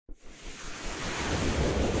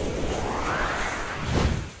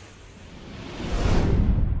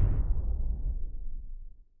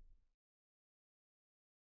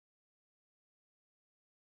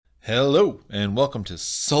Hello and welcome to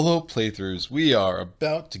Solo Playthroughs. We are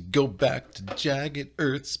about to go back to Jagged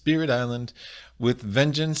Earth Spirit Island with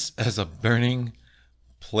vengeance as a burning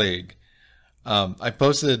plague. I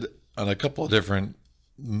posted on a couple of different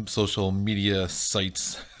social media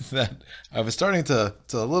sites that I was starting to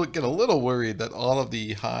get a little worried that all of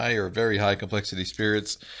the high or very high complexity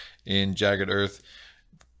spirits in Jagged Earth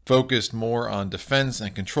focused more on defense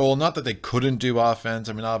and control. Not that they couldn't do offense.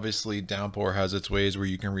 I mean, obviously Downpour has its ways where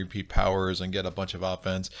you can repeat powers and get a bunch of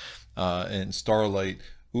offense. And Starlight,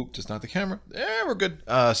 oops, just not the camera. Yeah, we're good.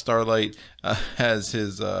 Starlight has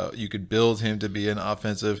his, you could build him to be an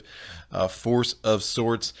offensive force of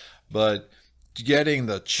sorts, but getting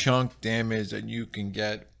the chunk damage that you can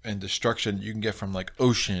get and destruction you can get from like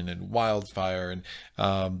ocean and wildfire,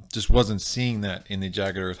 and just wasn't seeing that in the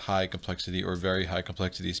Jagged Earth high complexity or very high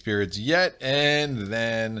complexity spirits yet. And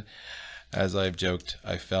then, as I've joked,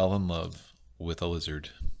 I fell in love with a lizard,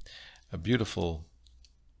 a beautiful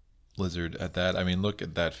lizard at that. I mean, look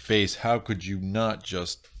at that face. How could you not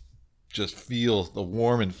just feel the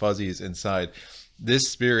warm and fuzzies inside? This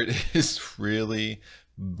spirit is really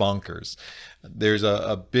bonkers. There's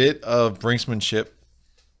a bit of brinksmanship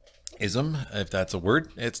ism, if that's a word.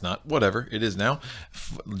 It's not, whatever it is now.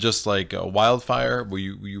 Just like wildfire, where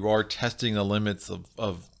you are testing the limits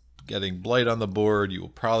of getting blight on the board. You will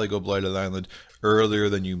probably go blighted island earlier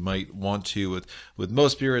than you might want to with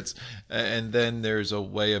most spirits, and then there's a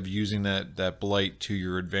way of using that blight to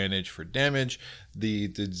your advantage for damage. The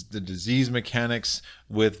disease mechanics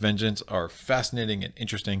with vengeance are fascinating and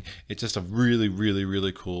interesting. It's just a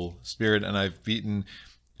really cool spirit, and I've beaten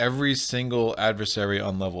every single adversary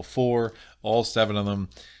on level 4, all 7 of them,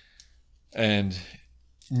 and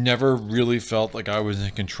never really felt like I was in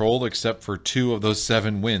control except for 2 of those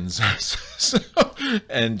 7 wins.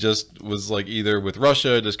 And just was like, either with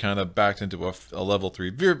Russia, just kind of backed into a level 3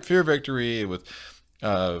 fear victory. With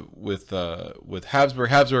Habsburg.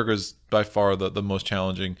 Habsburg is by far the most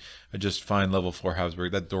challenging. I just find level 4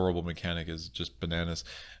 Habsburg, that durable mechanic is just bananas.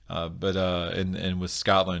 And with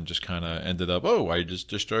Scotland, just kind of ended up, oh, I just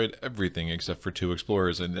destroyed everything except for 2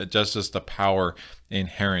 explorers, and it just the power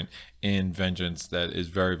inherent in vengeance that is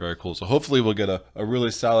very cool. So hopefully we'll get a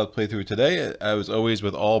really solid playthrough today. As always,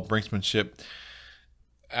 with all brinksmanship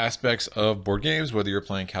aspects of board games, whether you're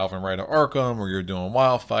playing Calvin Wright or Arkham, or you're doing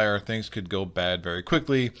Wildfire, things could go bad very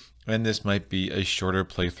quickly, and this might be a shorter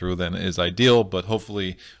playthrough than is ideal, but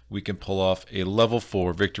hopefully we can pull off a level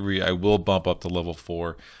 4 victory. I will bump up to level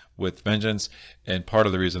 4 with vengeance, and part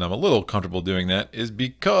of the reason I'm a little comfortable doing that is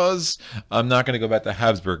because I'm not going to go back to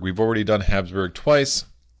Habsburg. We've already done Habsburg twice,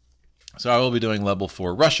 so I will be doing level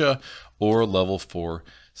 4 Russia or level 4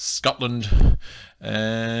 Scotland.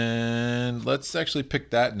 And let's actually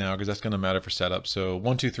pick that now, because that's going to matter for setup. So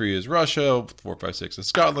 1, 2, 3 is Russia, 4, 5, 6 is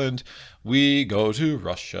Scotland. We go to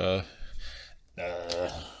Russia.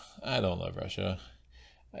 I don't love Russia.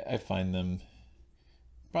 I find them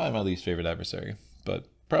probably my least favorite adversary, but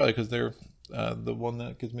probably because they're the one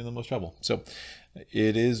that gives me the most trouble. So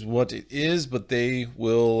it is what it is, but they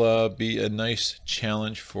will be a nice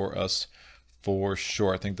challenge for us for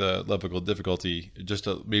sure. I think the level of difficulty, just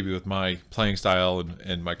maybe with my playing style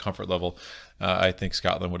and my comfort level, I think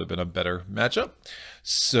Scotland would have been a better matchup.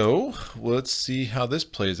 So let's see how this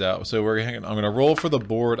plays out. So I'm going to roll for the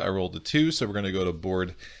board. I rolled a 2, so we're going to go to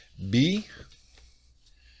board B.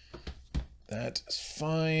 That's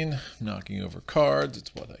fine. Knocking over cards,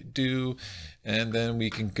 it's what I do. And then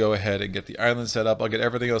we can go ahead and get the island set up. I'll get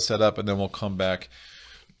everything else set up, and then we'll come back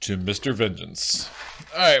to Mr. Vengeance.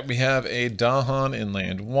 All right, we have a Dahan in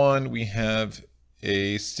land 1. We have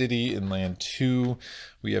a city in land 2.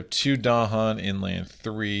 We have 2 Dahan in land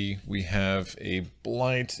 3. We have a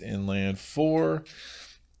blight in land 4.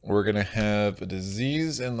 We're going to have a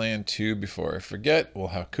disease in land 2 before I forget. Well,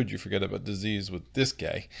 how could you forget about disease with this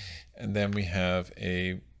guy? And then we have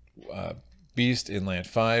a beast in land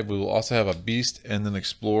 5. We will also have a beast and an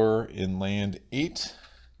explorer in land 8.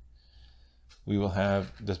 We will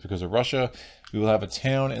have, just because of Russia, we will have a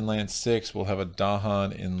town in land 6. We'll have a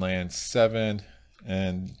Dahan in land 7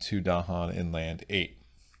 and 2 Dahan in land 8.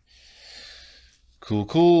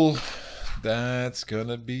 Cool. That's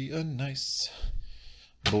gonna be a nice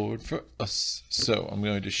board for us. So I'm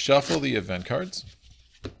going to shuffle the event cards.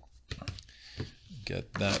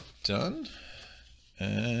 Get that done,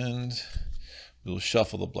 and we'll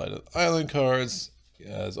shuffle the Blighted Island cards.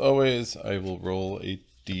 As always, I will roll a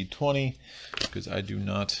d20 because I do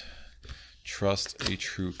not trust a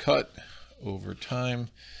true cut over time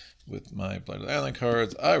with my Blighted Island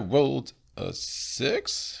cards. I rolled a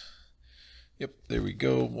 6. Yep, there we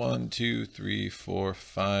go. 1, 2, 3, 4,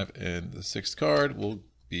 5, and the 6th card will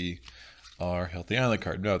be our Healthy Island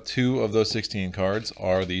card. Now, 2 of those 16 cards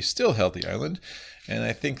are the Still Healthy Island, and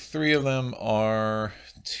I think 3 of them are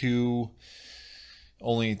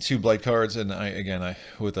only 2 blight cards. And I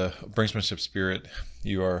with a Brinksmanship Spirit,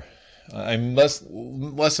 I'm less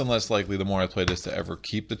and less likely the more I play this to ever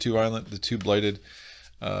keep the 2 blighted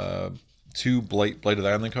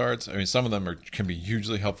island cards. I mean, some of them can be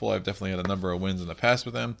hugely helpful. I've definitely had a number of wins in the past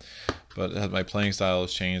with them, but as my playing style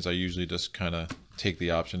has changed, I usually just kind of take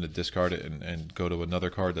the option to discard it and go to another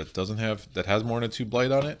card that has more than 2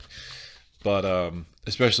 blight on it. But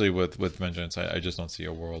especially with Vengeance, I just don't see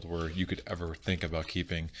a world where you could ever think about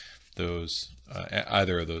keeping those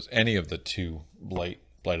any of the 2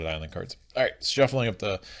 blighted island cards. All right, shuffling up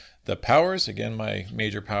the powers. Again, my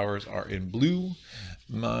major powers are in blue.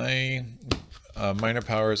 My minor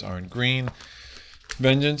powers are in green.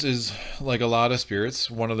 Vengeance is, like a lot of spirits,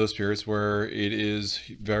 one of those spirits where it is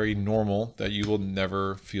very normal that you will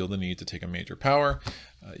never feel the need to take a major power.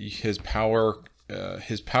 His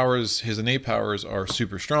innate powers are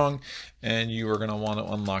super strong, and you are going to want to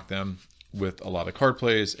unlock them with a lot of card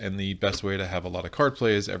plays. And the best way to have a lot of card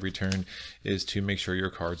plays every turn is to make sure your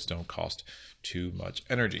cards don't cost too much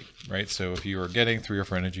energy, right? So if you are getting 3 or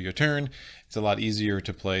 4 energy a turn, it's a lot easier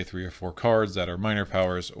to play 3 or 4 cards that are minor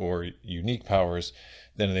powers or unique powers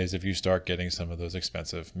than it is if you start getting some of those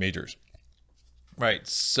expensive majors. Right,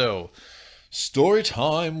 so story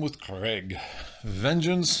time with Craig.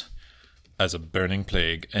 Vengeance as a burning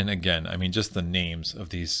plague. And again, I mean, just the names of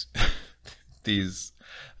these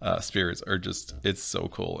spirits are it's so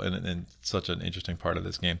cool and such an interesting part of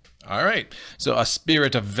this game. All right, so a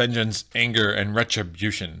spirit of vengeance, anger, and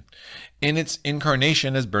retribution. In its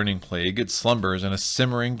incarnation as burning plague, it slumbers in a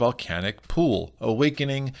simmering volcanic pool,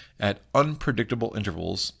 awakening at unpredictable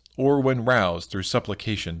intervals or when roused through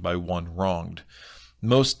supplication by one wronged.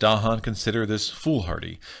 Most Dahan consider this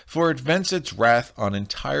foolhardy, for it vents its wrath on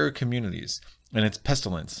entire communities, and its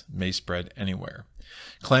pestilence may spread anywhere.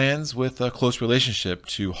 Clans with a close relationship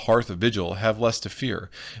to Hearth Vigil have less to fear,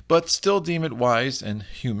 but still deem it wise and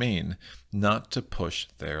humane not to push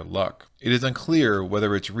their luck. It is unclear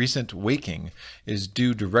whether its recent waking is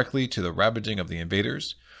due directly to the ravaging of the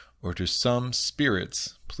invaders or to some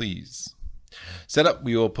spirit's pleas. Set up,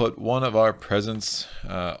 we will put one of our presents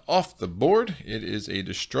off the board. It is a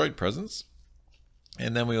destroyed presence.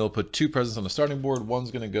 And then we will put 2 presents on the starting board.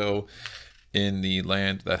 One's going to go in the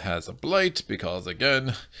land that has a blight, because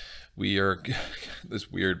again, we are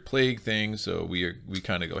this weird plague thing, so we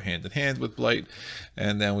kind of go hand in hand with blight.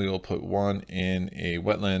 And then we will put 1 in a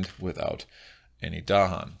wetland without any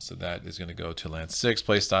Dahan. So that is going to go to land 6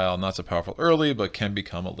 playstyle. Not so powerful early, but can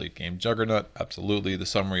become a late game juggernaut. Absolutely. The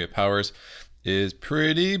summary of powers is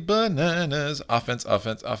pretty bananas. Offense,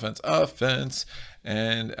 offense, offense, offense.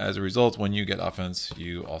 And as a result, when you get offense,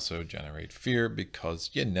 you also generate fear, because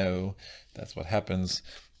that's what happens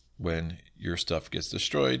when your stuff gets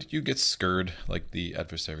destroyed. You get scared like the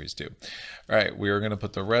adversaries do. All right, we are going to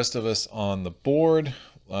put the rest of us on the board.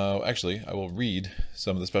 Actually, I will read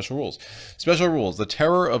some of the special rules. Special rules. The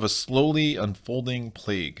terror of a slowly unfolding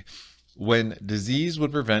plague. When disease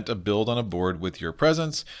would prevent a build on a board with your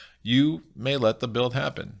presence, you may let the build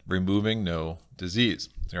happen, removing no disease.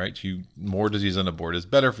 All right, more disease on the board is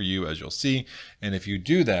better for you, as you'll see. And if you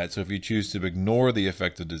do that, so if you choose to ignore the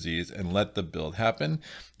effect of disease and let the build happen,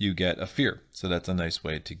 you get a fear. So that's a nice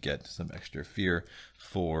way to get some extra fear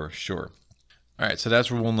for sure. All right, so that's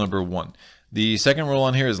rule number 1. The second rule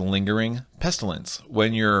on here is lingering pestilence.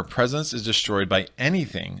 When your presence is destroyed by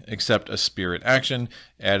anything except a spirit action,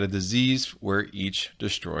 add a disease where each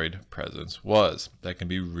destroyed presence was. That can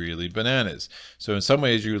be really bananas. So in some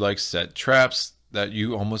ways you set traps that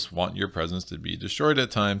you almost want your presence to be destroyed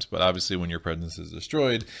at times, but obviously when your presence is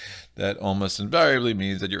destroyed, that almost invariably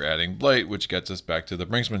means that you're adding blight, which gets us back to the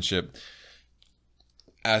brinksmanship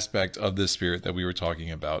aspect of this spirit that we were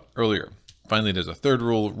talking about earlier. Finally, there's a third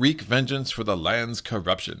rule: wreak vengeance for the land's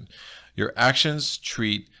corruption. Your actions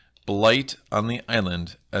treat blight on the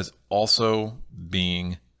island as also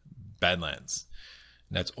being badlands.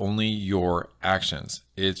 And that's only your actions.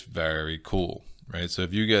 It's very cool, right? So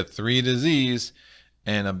if you get 3 disease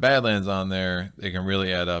and a badlands on there, it can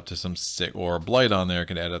really add up to some sick, or a blight on there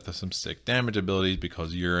can add up to some sick damage abilities because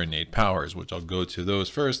of your innate powers, which I'll go to those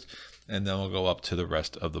first, and then we'll go up to the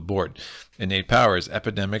rest of the board. Innate powers: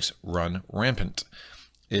 epidemics run rampant.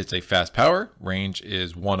 It's a fast power, range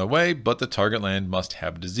is 1 away, but the target land must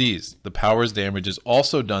have disease. The power's damage is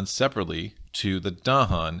also done separately to the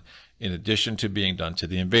Dahan, in addition to being done to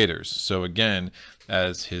the invaders. So again,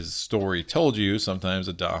 as his story told you, sometimes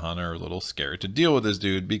the Dahan are a little scared to deal with this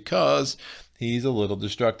dude because he's a little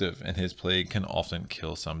destructive, and his plague can often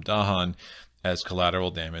kill some Dahan as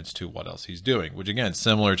collateral damage to what else he's doing, which again,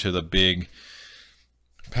 similar to the big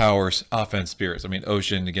powers offense spirits. I mean,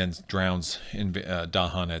 Ocean again drowns in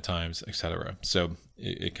Dahan at times, etc. So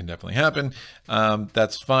it can definitely happen.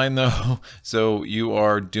 That's fine though. So you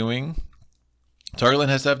are doing, target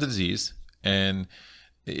land has to have the disease, and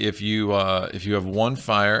if you have 1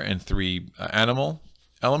 fire and 3 animal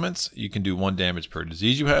elements, you can do 1 damage per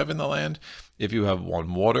disease you have in the land. If you have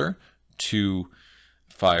 1 water, 2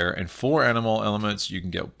 fire, and 4 animal elements, you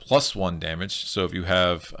can get +1 damage. So if you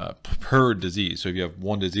have per disease, so if you have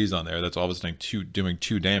 1 disease on there, that's obviously doing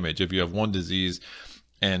 2 damage. If you have 1 disease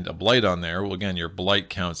and a blight on there, well, again, your blight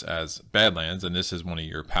counts as Badlands, and this is one of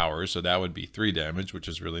your powers, so that would be 3 damage, which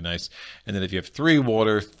is really nice. And then if you have 3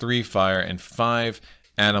 water, 3 fire, and 5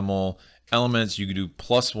 animal elements, you can do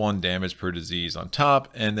 +1 damage per disease on top,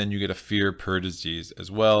 and then you get a fear per disease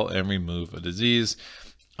as well, and remove a disease.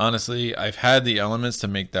 Honestly, I've had the elements to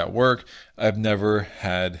make that work. It never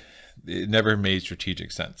made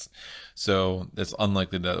strategic sense. So it's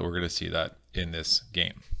unlikely that we're going to see that in this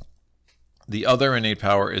game. The other innate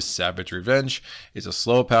power is Savage Revenge. It's a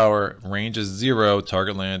slow power, range is 0,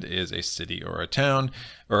 target land is a city or a town,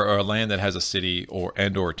 or a land that has a city or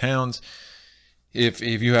towns. If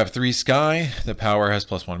you have 3 sky, the power has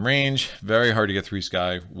 +1 range. Very hard to get 3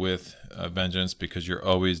 sky with Vengeance because you're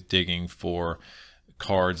always digging for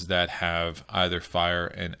cards that have either fire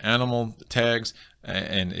and animal tags,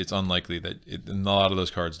 and it's unlikely that a lot of those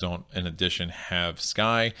cards don't in addition have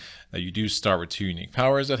sky. You do start with 2 unique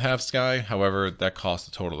powers that have sky, however that costs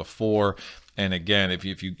a total of 4, and again, even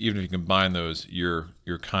if you combine those, you're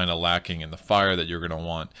kind of lacking in the fire that you're going to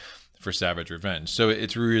want for Savage Revenge. So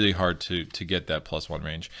it's really hard to get that +1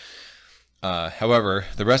 range. However,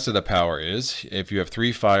 the rest of the power is, if you have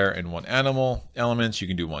 3 fire and 1 animal elements, you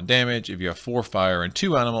can do 1 damage. If you have 4 fire and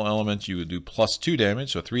 2 animal elements, you would do +2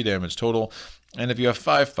 damage, so 3 damage total. And if you have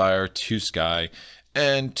 5 fire, 2 sky,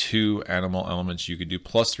 and 2 animal elements, you could do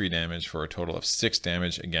 +3 damage for a total of 6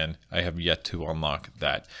 damage. Again, I have yet to unlock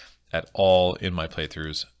that at all in my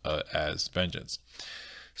playthroughs as Vengeance.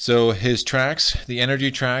 So his tracks, the energy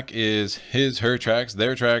track is her tracks,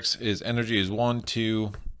 their tracks is energy is 1,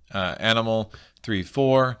 2, animal 3,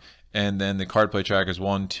 4, and then the card play track is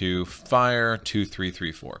 1, 2, fire 2, 3,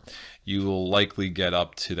 3, 4. You will likely get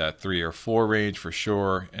up to that 3 or 4 range for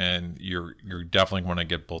sure, and you're definitely going to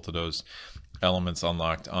get both of those elements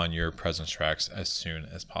unlocked on your presence tracks as soon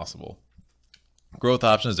as possible. Growth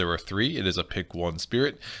options, there were 3. It is a pick 1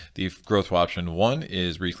 spirit. The growth option 1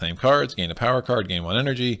 is reclaim cards, gain a power card, gain 1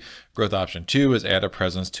 energy. Growth option 2 is add a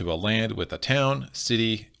presence to a land with a town,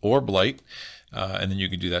 city, or blight. And then you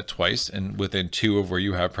can do that twice and within 2 of where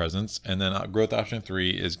you have presence. And then growth option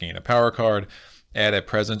 3 is gain a power card, add a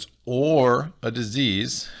presence or a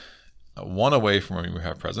disease, 1 away from where you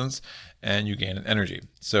have presence, and you gain an energy.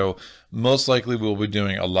 So most likely we'll be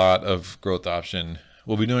doing a lot of growth option.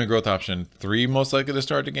 We'll be doing growth option 3 most likely to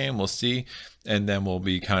start the game. We'll see, and then we'll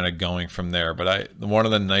be kind of going from there. But one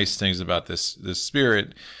of the nice things about this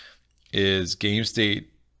spirit is game state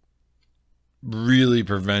really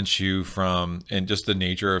prevents you from, and just the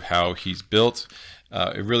nature of how he's built,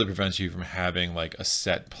 it really prevents you from having like a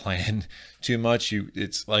set plan too much.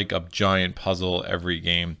 It's like a giant puzzle every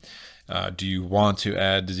game. Do you want to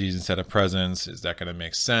add disease instead of presence? Is that going to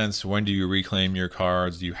make sense? When do you reclaim your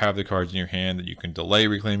cards? Do you have the cards in your hand that you can delay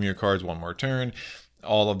reclaiming your cards 1 more turn?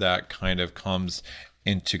 All of that kind of comes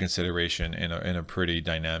into consideration in a pretty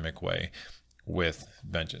dynamic way with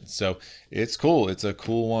Vengeance. So it's cool. It's a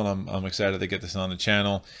cool one. I'm excited to get this on the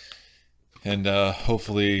channel, and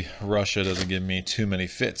hopefully Russia doesn't give me too many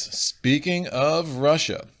fits. Speaking of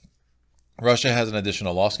Russia has an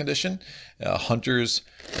additional loss condition. Hunters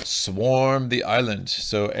swarm the island.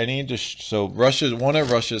 So Russia's, one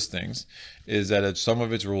of Russia's things is that some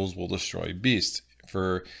of its rules will destroy beasts.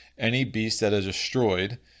 For any beast that is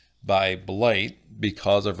destroyed by blight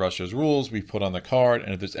because of Russia's rules, we put on the card,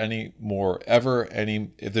 and if there's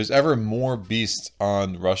if there's ever more beasts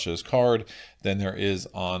on Russia's card than there is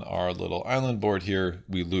on our little island board here,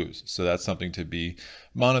 we lose. So that's something to be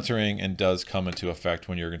monitoring, and does come into effect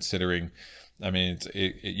when you're considering. I mean,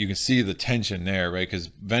 you can see the tension there, right?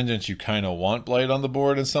 Because Vengeance, you kind of want blight on the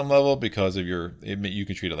board in some level because of you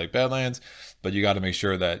can treat it like Badlands, but you got to make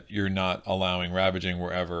sure that you're not allowing ravaging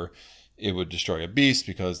wherever it would destroy a beast,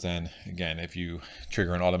 because then again, if you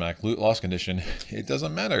trigger an automatic loss condition, it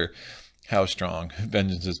doesn't matter how strong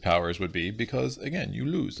Vengeance's powers would be, because again, you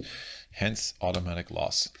lose. Hence automatic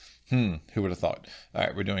loss. Who would have thought? All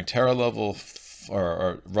right, we're doing Terra level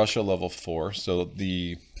or Russia level 4. So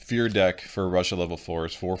the fear deck for Russia level 4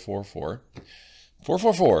 is 444.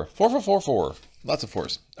 444. 4444. Lots of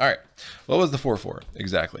fours. All right. What was the 4-4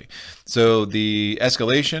 exactly? So the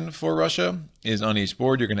escalation for Russia is on each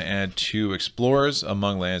board. You're going to add 2 explorers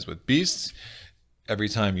among lands with beasts every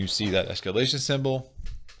time you see that escalation symbol.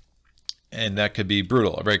 And that could be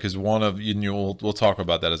brutal, right? Because one of you, we'll talk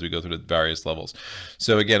about that as we go through the various levels.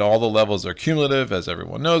 So again, all the levels are cumulative, as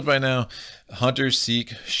everyone knows by now. Hunter,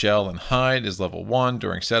 Seek, Shell, and Hide is level 1.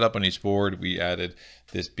 During setup on each board, we added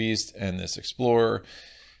this beast and this explorer.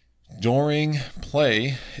 During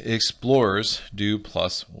play, explorers do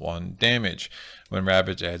 +1 damage. When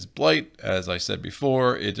Ravage adds Blight, as I said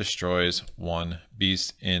before, it destroys 1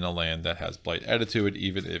 beast in a land that has Blight added to it,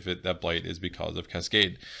 even if that Blight is because of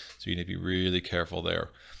Cascade. So you need to be really careful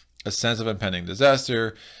there. A sense of impending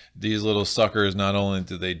disaster. These little suckers, not only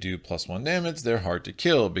do they do +1 damage, they're hard to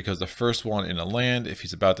kill because the first one in a land, if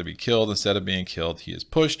he's about to be killed, instead of being killed, he is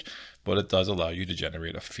pushed. But it does allow you to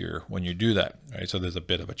generate a fear when you do that, right? So there's a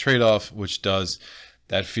bit of a trade-off, which does,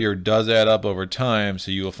 that fear does add up over time. So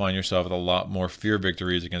you will find yourself with a lot more fear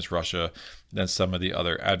victories against Russia than some of the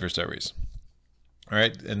other adversaries. All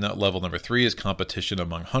right, and that level number 3 is competition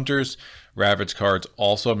among hunters. Ravage cards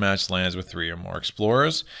also match lands with 3 or more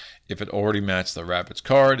explorers. If it already matched the Ravage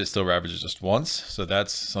card, it still ravages just once. So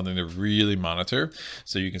that's something to really monitor.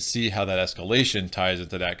 So you can see how that escalation ties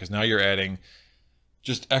into that, because now you're adding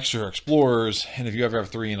just extra explorers, and if you ever have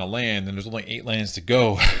 3 in a land, then there's only 8 lands to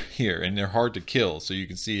go here, and they're hard to kill. So you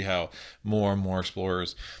can see how more and more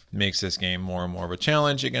explorers makes this game more and more of a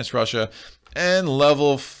challenge against Russia. And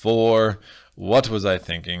level 4, what was I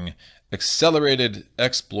thinking? Accelerated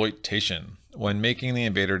exploitation. When making the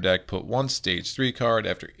invader deck, put 1 stage 3 card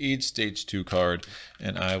after each stage 2 card,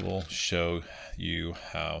 and I will show you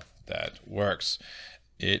how that works.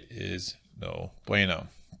 It is no bueno,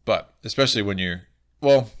 but especially when you're,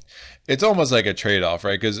 well, it's almost like a trade-off,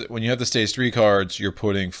 right? Because when you have the stage 3 cards, you're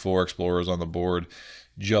putting 4 explorers on the board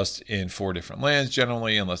just in 4 different lands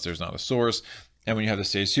generally, unless there's not a source. And when you have the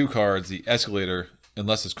stage 2 cards, the escalator,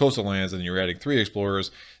 unless it's coastal lands and you're adding 3 explorers,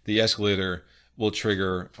 the escalator will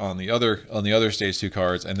trigger on the other stage 2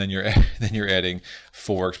 cards, and then you're adding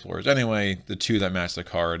 4 explorers anyway, the 2 that match the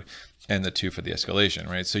card and the 2 for the escalation,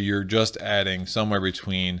 right? So you're just adding somewhere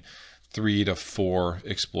between 3 to 4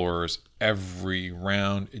 explorers every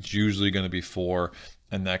round. It's usually going to be 4,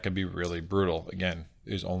 and that can be really brutal. Again,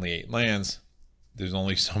 there's only 8 lands. There's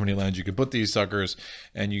only so many lands you can put these suckers,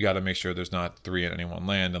 and you got to make sure there's not 3 in any one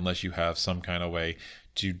land unless you have some kind of way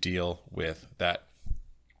to deal with that.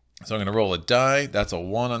 So I'm going to roll a die. That's a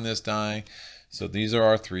 1 on this die. So these are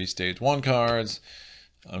our 3 stage 1 cards.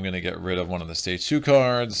 I'm going to get rid of one of the stage 2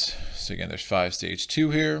 cards. So again, there's 5 stage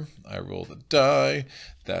 2 here. I rolled a die.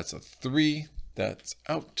 That's a 3. That's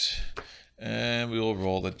out. And we will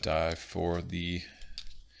roll the die for the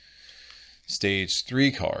stage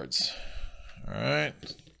 3 cards. All right.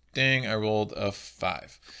 Ding, I rolled a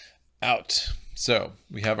 5. Out. So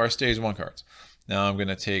we have our stage 1 cards. Now I'm going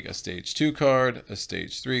to take a stage 2 card, a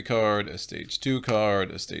stage 3 card, a stage 2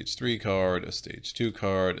 card, a stage 3 card, a stage 2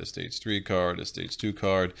 card, a stage 3 card, a stage 2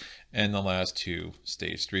 card, and the last 2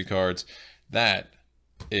 stage 3 cards. That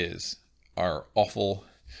is our awful,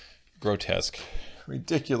 grotesque,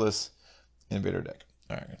 ridiculous invader deck.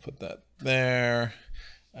 All right, I'm going to put that there.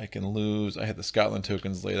 I can lose. I had the Scotland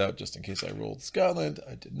tokens laid out just in case I rolled Scotland.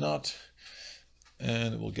 I did not.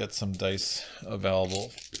 And we'll get some dice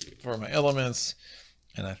available for my elements.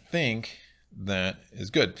 And I think that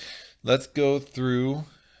is good. Let's go through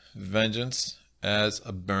Vengeance as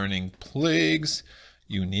a Burning Plague's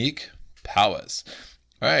unique powers.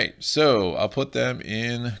 All right, so I'll put them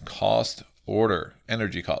in cost order,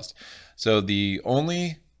 energy cost. So the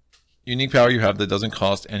only unique power you have that doesn't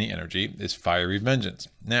cost any energy is Fiery Vengeance.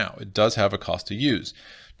 Now, it does have a cost to use.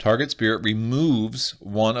 Target spirit removes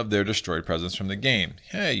 1 of their destroyed presence from the game.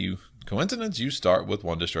 Hey, coincidence, you start with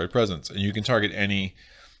 1 destroyed presence, and you can target any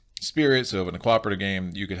spirit. So in a cooperative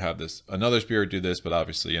game, you could have another spirit do this, but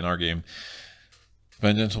obviously in our game,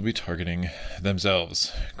 Vengeance will be targeting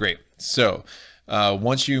themselves. Great. So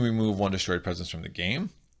once you remove 1 destroyed presence from the game,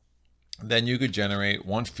 then you could generate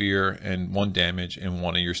 1 fear and 1 damage in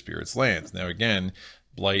 1 of your spirit's lands. Now again,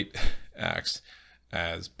 Blight acts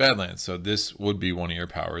as Badlands, so this would be 1 of your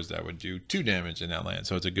powers that would do 2 damage in that land.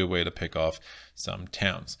 So it's a good way to pick off some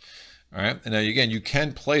towns. All right, and now again, you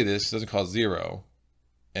can play this, it doesn't cost 0,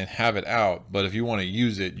 and have it out, but if you want to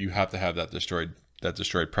use it, you have to have that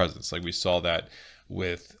destroyed presence. Like we saw that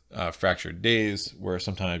with Fractured Days, where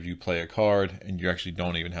sometimes you play a card and you actually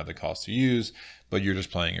don't even have the cost to use, but you're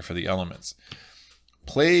just playing it for the elements.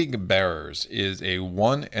 Plague Bearers is a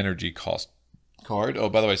 1 energy cost card. Oh,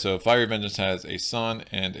 by the way, so Fiery Vengeance has a sun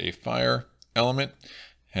and a fire element.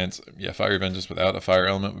 Hence, yeah, Fiery Vengeance without a fire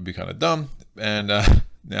element would be kind of dumb. And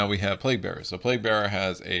now we have Plague Bearer. So Plague Bearer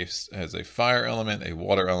has a fire element, a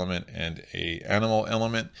water element, and a animal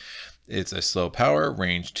element. It's a slow power,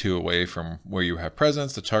 range 2 away from where you have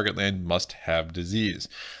presence. The target land must have disease.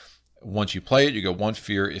 Once you play it, you get 1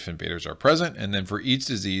 fear if invaders are present. And then for each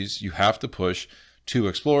disease, you have to push 2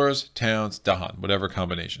 explorers, towns, Dahan, whatever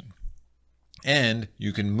combination. And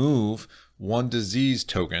you can move 1 disease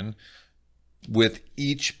token with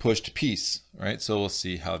each pushed piece, right? So we'll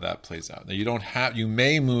see how that plays out. Now you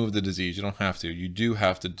may move the disease, you don't have to. You do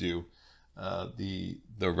have to do the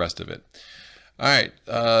rest of it. All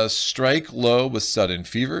right, strike low with sudden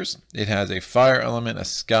fevers. It has a fire element, a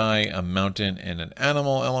sky, a mountain, and an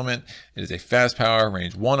animal element. It is a fast power,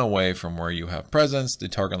 range 1 away from where you have presence. The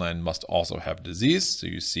target land must also have disease. So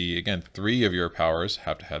you see, again, 3 of your powers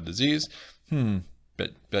have to have disease.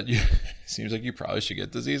 But you seems like you probably should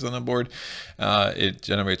get disease on the board. It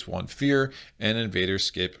generates 1 fear, and invaders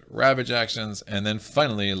skip ravage actions. And then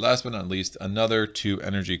finally, last but not least, another 2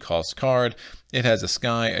 energy cost card. It has a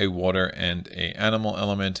sky, a water, and a animal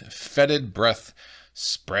element. Fetid breath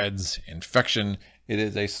spreads infection. It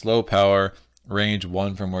is a slow power, range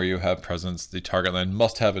 1 from where you have presence. The target land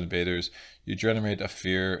must have invaders. You generate a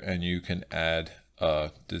fear, and you can add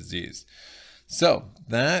a disease. So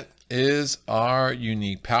that is our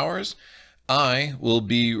unique powers. I will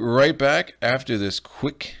be right back after this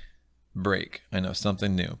quick break. I know,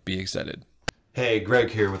 something new. Be excited. Hey, Greg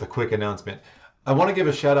here with a quick announcement. I want to give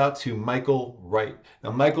a shout out to Michael Wright.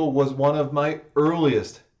 Now, Michael was one of my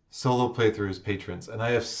earliest solo playthroughs patrons, and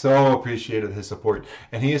I have so appreciated his support.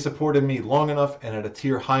 And he has supported me long enough and at a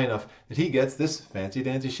tier high enough that he gets this fancy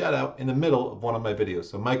dancy shout out in the middle of one of my videos.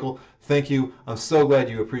 So Michael, thank you. I'm so glad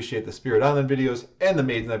you appreciate the Spirit Island videos and the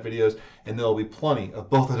Maids Night videos, and there'll be plenty of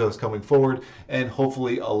both of those coming forward, and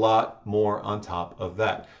hopefully a lot more on top of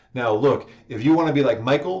that. Now look, if you want to be like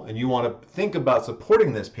Michael and you want to think about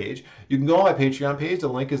supporting this page, you can go on my Patreon page. The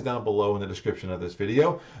link is down below in the description of this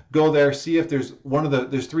video. Go there, see if there's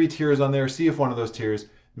there's 3 tiers on there, see if one of those tiers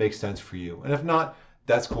makes sense for you. And if not,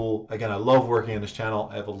 that's cool. Again, I love working on this channel.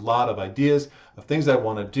 I have a lot of ideas of things I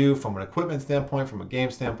want to do from an equipment standpoint, from a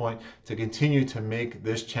game standpoint, to continue to make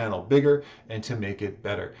this channel bigger and to make it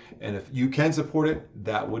better. And if you can support it,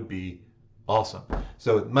 that would be awesome.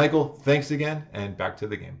 So Michael, thanks again, and back to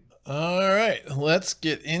the game. All right, let's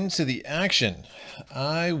get into the action.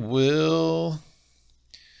 I will...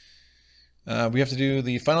 we have to do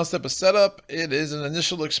the final step of setup. It is an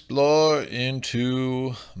initial explore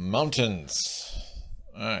into mountains.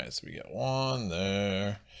 All right, so we got 1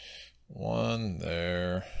 there, 1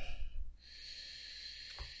 there.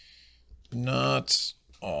 Not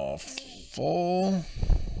awful.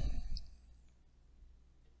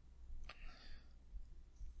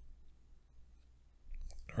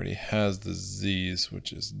 Already has the Z's,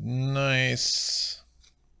 which is nice.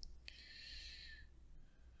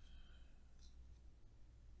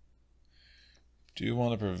 Do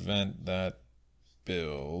want to prevent that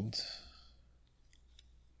build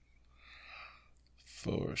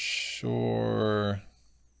for sure.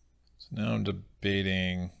 So now I'm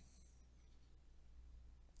debating.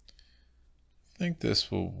 I think this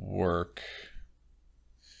will work.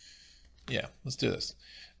 Yeah, let's do this.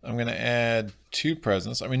 I'm going to add 2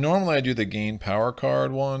 presence. I mean, normally I do the gain power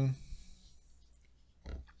card one,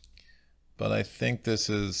 but I think this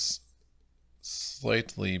is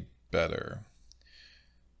slightly better.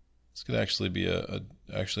 This could actually be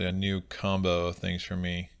actually a new combo of things for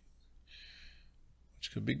me,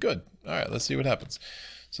 which could be good. All right, let's see what happens.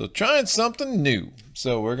 So trying something new.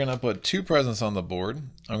 So we're going to put 2 presence on the board.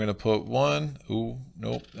 I'm going to put 1. Ooh,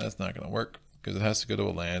 nope, that's not going to work because it has to go to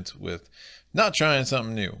a land with... Not trying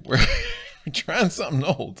something new. We're trying something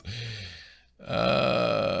old.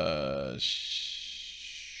 Shoot.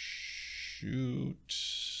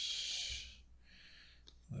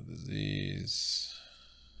 The disease.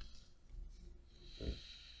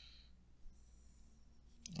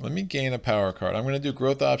 Let me gain a power card. I'm going to do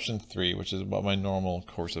growth option 3, which is what my normal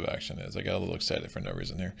course of action is. I got a little excited for no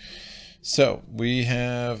reason here. So we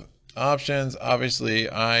have options. Obviously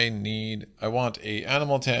I want a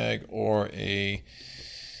animal tag or a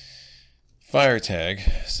fire tag.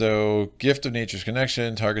 So Gift of Nature's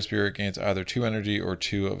Connection, target spirit gains either 2 energy or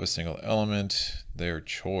 2 of a single element, their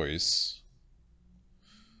choice.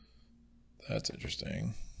 That's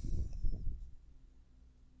interesting.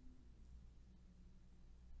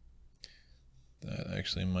 That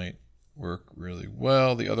actually might work really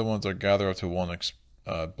well. The other ones are gather up to 1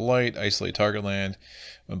 blight, isolate target land.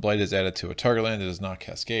 When blight is added to a target land, it does not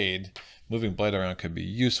cascade. Moving Blight around could be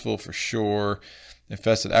useful for sure.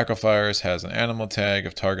 Infested Aquifers has an animal tag.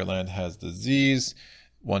 If target land has disease,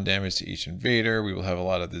 1 damage to each invader. We will have a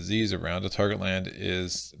lot of disease around. The target land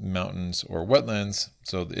is mountains or wetlands.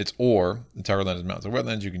 So it's or. The target land is mountains or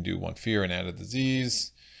wetlands. You can do 1 fear and add a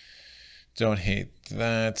disease. Don't hate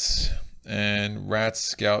that. And Rats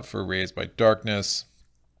Scout for Raised by Darkness.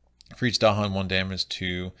 For each Dahan, 1 damage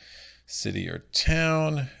to city or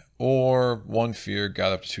town. Or 1 fear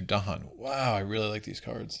got up to 2 Dahan. Wow, I really like these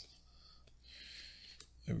cards.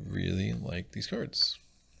 I really like these cards.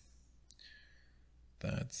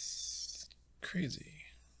 That's crazy.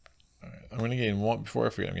 All right, I'm going to gain 1, before I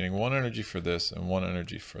forget, I'm getting 1 energy for this and 1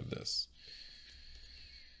 energy for this.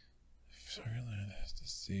 Fireland has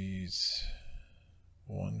disease,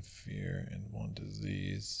 1 fear and 1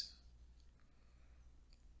 disease.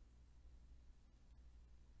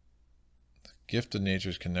 The Gift of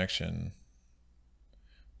Nature's Connection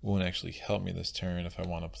won't actually help me this turn if I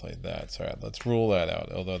want to play that. So all right, let's rule that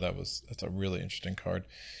out, although that's a really interesting card.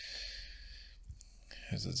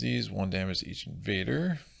 Has disease, 1 damage to each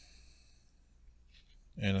invader.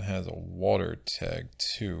 And it has a water tag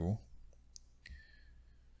too.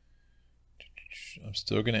 I'm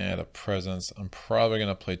still going to add a presence. I'm probably going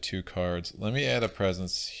to play 2 cards. Let me add a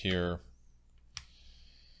presence here.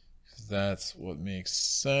 That's what makes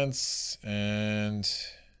sense. And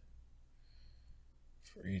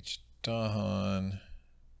for each Dahan,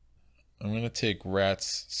 I'm going to take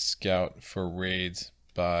Rats Scout for Raids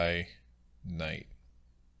by Night.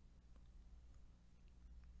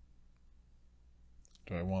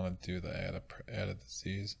 Do I want to do the add a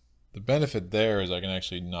disease? The benefit there is I can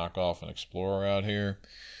actually knock off an Explorer out here,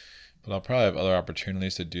 but I'll probably have other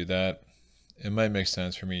opportunities to do that. It might make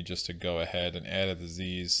sense for me just to go ahead and add a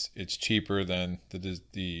disease. It's cheaper than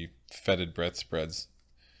the Fetid Breath Spreads.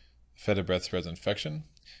 Fetid Breath Spreads Infection.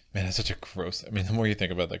 Man, that's such a gross. I mean, the more you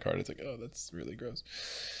think about that card, it's like, oh, that's really gross.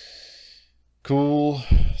 Cool.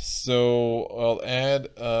 So I'll add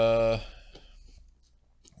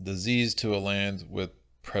disease to a land with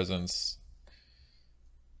presence.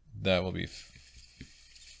 That will be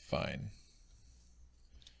fine.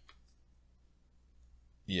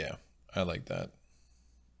 Yeah, I like that.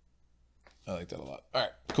 I like that a lot. All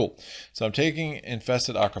right, cool. So I'm taking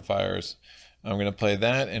Infested Aquifers. I'm going to play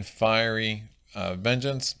that and Fiery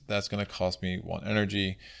Vengeance. That's going to cost me 1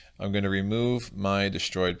 energy. I'm going to remove my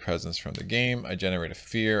destroyed presence from the game. I generate a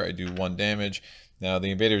fear. I do 1 damage. Now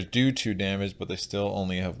the invaders do 2 damage, but they still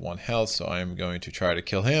only have 1 health, so I'm going to try to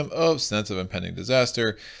kill him. Oh, Sense of Impending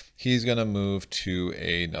Disaster. He's going to move to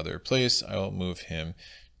another place. I will move him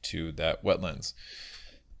to that wetlands.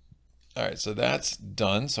 All right, so that's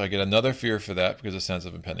done. So I get another fear for that because of Sense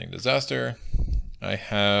of Impending Disaster. I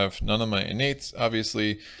have none of my innates,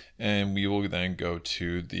 obviously, and we will then go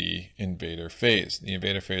to the invader phase. The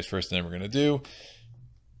invader phase, first thing we're going to do,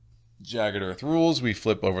 Jagged Earth rules. We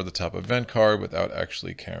flip over the top event card without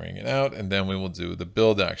actually carrying it out, and then we will do the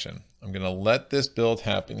build action. I'm going to let this build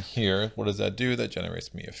happen here. What does that do? That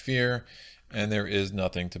generates me a fear, and there is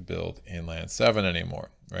nothing to build in land 7 anymore,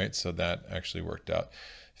 right? So that actually worked out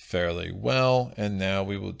fairly well, and now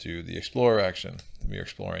we will do the Explorer action. We are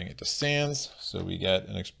exploring into sands, so we get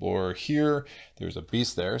an Explorer here. There's a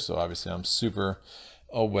beast there, so obviously I'm super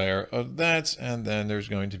aware of that, and then there's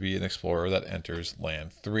going to be an Explorer that enters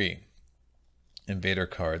land 3. Invader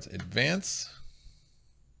cards advance.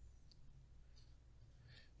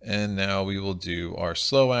 And now we will do our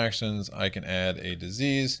slow actions. I can add a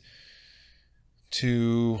disease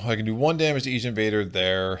to, I can do 1 damage to each invader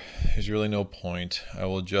there. There's really no point. I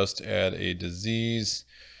will just add a disease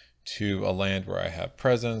to a land where I have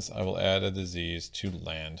presence. I will add a disease to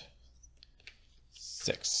land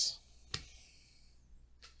 6.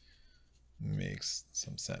 Makes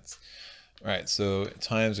some sense. All right, so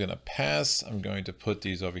time's going to pass. I'm going to put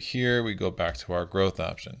these over here. We go back to our growth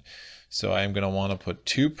option. So I'm going to want to put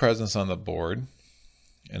 2 presence on the board,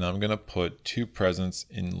 and I'm going to put 2 presence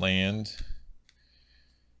in land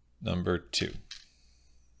number 2.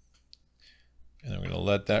 And I'm going to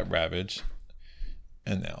let that ravage,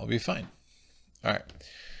 and that'll be fine. All right.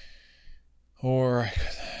 Or I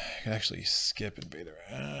could actually skip invader.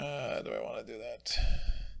 Do I want to do that?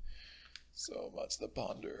 So much to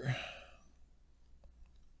ponder.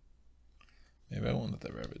 Maybe I won't let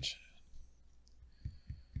that ravage.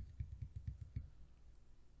 The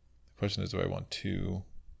question is, do I want 2?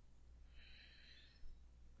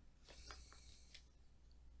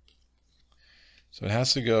 So it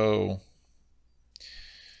has to go.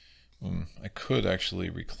 I could actually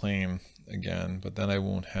reclaim again, but then I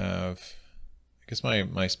won't have. I guess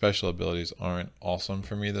my special abilities aren't awesome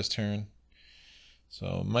for me this turn.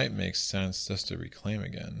 So it might make sense just to reclaim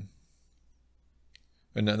again.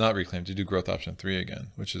 Or not reclaim, to do growth option 3 again,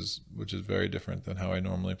 which is very different than how I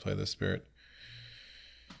normally play this spirit.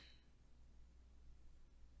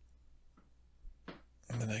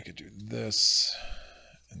 And then I could do this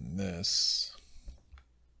and this.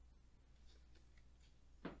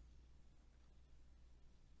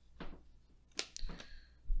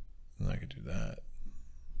 And I could do that.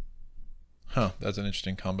 Huh, that's an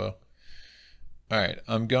interesting combo. All right,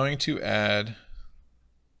 I'm going to add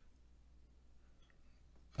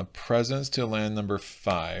a presence to land number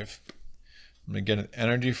 5. I'm going to get an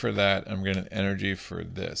energy for that. I'm going to get an energy for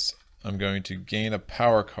this. I'm going to gain a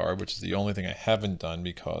power card, which is the only thing I haven't done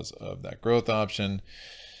because of that growth option.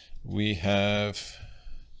 We have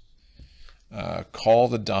Call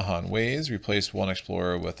the Dahan Ways. Replace one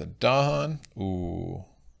explorer with a Dahan. Ooh.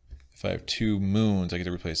 If I have 2 moons, I get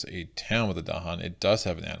to replace a town with a Dahan. It does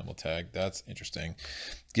have an animal tag. That's interesting.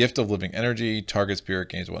 Gift of Living Energy. Target spirit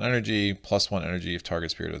gains 1 energy, plus 1 energy if target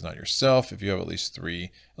spirit is not yourself. If you have at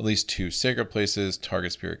least 2 sacred places,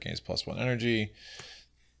 target spirit gains plus 1 energy.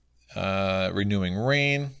 Renewing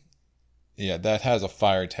Rain. Yeah, that has a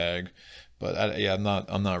fire tag, but I'm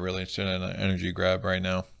not really interested in an energy grab right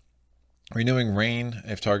now. Renewing Rain.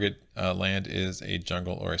 If target land is a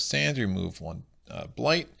jungle or a sand, remove 1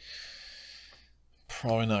 blight.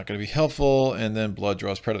 Probably not going to be helpful. And then Blood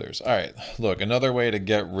Draws Predators. All right, look, another way to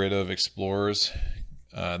get rid of explorers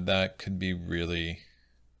that could be really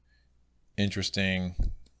interesting.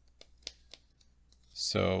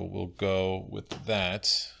 So we'll go with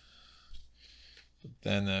that. But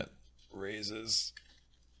then that raises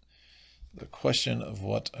the question of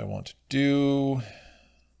what I want to do.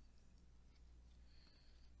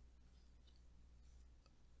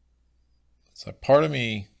 So part of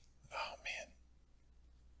me,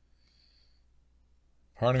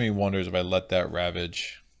 part of me wonders if I let that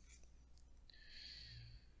ravage,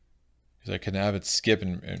 because I can have it skip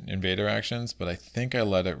invader actions, but I think I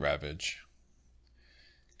let it ravage,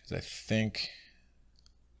 because I think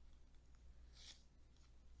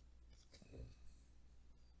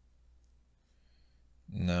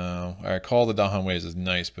no. All right, Call the Dahan Ways is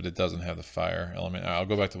nice, but it doesn't have the fire element. I'll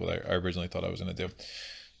go back to what I originally thought I was going to do.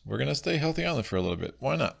 We're going to stay Healthy Island for a little bit.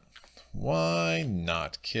 Why not? Why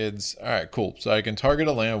not, kids? All right, cool. So I can target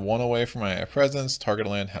a land 1 away from my presence. Target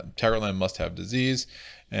land must have disease,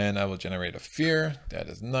 and I will generate a fear. That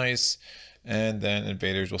is nice. And then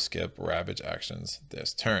invaders will skip ravage actions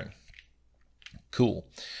this turn. Cool.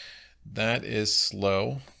 That is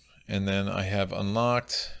slow. And then I have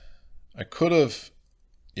unlocked. I could have.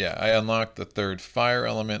 Yeah, I unlocked the 3rd fire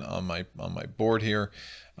element on my board here.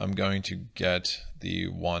 I'm going to get the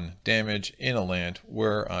 1 damage in a land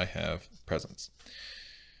where I have presence.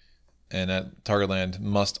 And that target land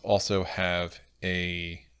must also have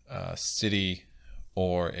a city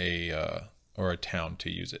or a town to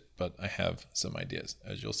use it. But I have some ideas,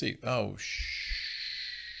 as you'll see. Oh,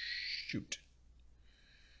 shoot.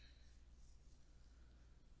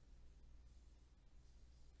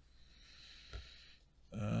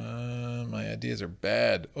 My ideas are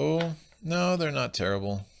bad. Oh, no, they're not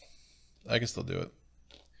terrible. I can still do it.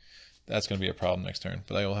 That's going to be a problem next turn,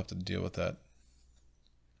 but I will have to deal with that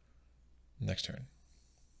next turn.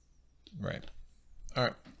 Right. All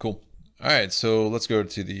right, cool. All right, so let's go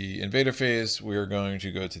to the invader phase. We're going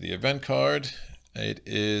to go to the event card. It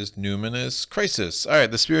is Numinous Crisis. All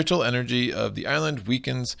right, the spiritual energy of the island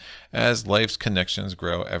weakens as life's connections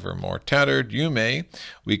grow ever more tattered.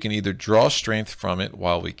 We can either draw strength from it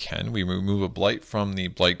while we can. We remove a blight from the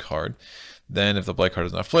blight card. Then if the blight card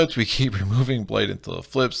is not flipped, we keep removing blight until it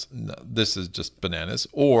flips. No, this is just bananas.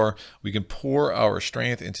 Or we can pour our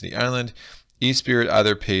strength into the island. Each spirit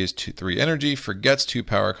either pays 3 energy, forgets 2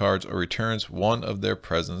 power cards, or returns 1 of their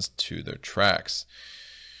presence to their tracks.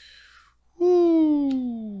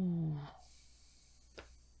 Woo.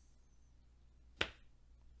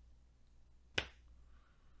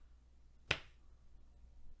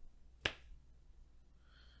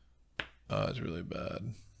 It's really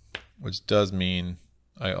bad. Which does mean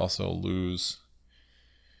I also lose.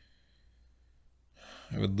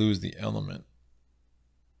 I would lose the element.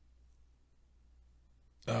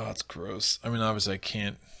 Oh, it's gross. I mean, obviously I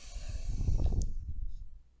can't.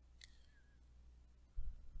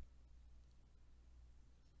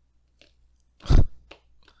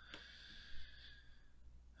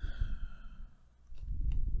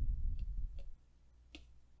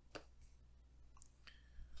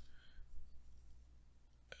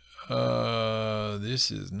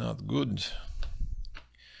 This is not good.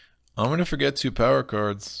 I'm gonna forget 2 power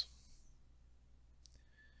cards.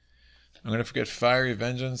 I'm going to forget Fiery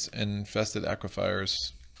Vengeance and Infested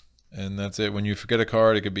Aquifers. And that's it. When you forget a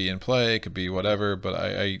card, it could be in play, it could be whatever, but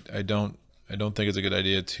I don't think it's a good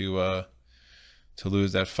idea to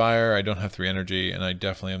lose that fire. I don't have 3 energy, and I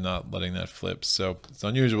definitely am not letting that flip. So it's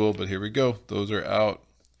unusual, but here we go. Those are out.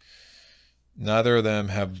 Neither of them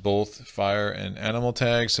have both fire and animal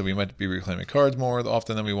tags, so we might be reclaiming cards more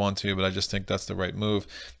often than we want to, but I just think that's the right move.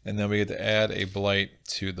 And then we get to add a blight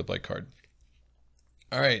to the blight card.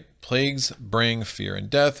 All right, plagues bring fear and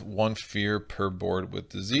death, 1 fear per board with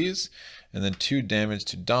disease, and then 2 damage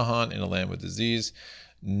to Dahan in a land with disease.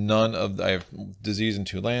 I have disease in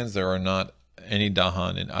 2 lands. There are not any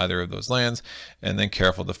Dahan in either of those lands. And then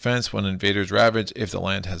careful defense when invaders ravage. If the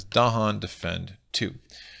land has Dahan, defend 2.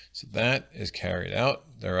 So that is carried out.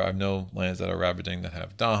 There are no lands that are ravaging that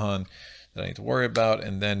have Dahan that I need to worry about.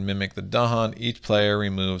 And then mimic the Dahan. Each player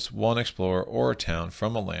removes 1 explorer or a town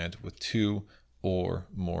from a land with 2 or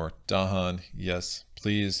more Dahan. Yes,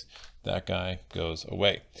 please. That guy goes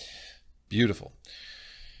away. Beautiful.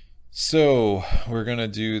 So we're going to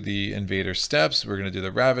do the invader steps. We're going to do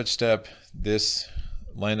the ravage step. This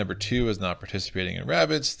land number 2 is not participating in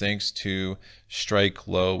ravage thanks to strike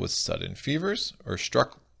low with sudden fevers, or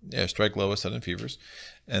strike low with sudden fevers.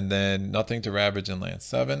 And then nothing to ravage in land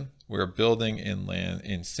 7. We're building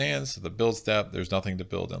in sands. So the build step, there's nothing to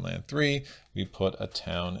build in land 3. We put a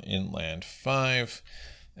town in land 5.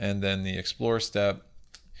 And then the explore step,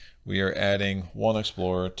 we are adding 1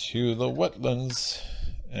 explorer to the wetlands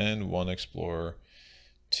and 1 explorer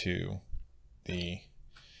to the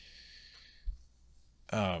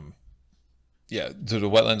wetlands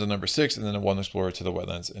in number 6, and then 1 explorer to the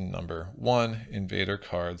wetlands in number 1. Invader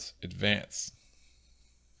cards advance.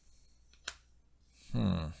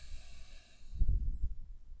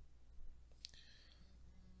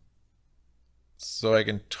 So I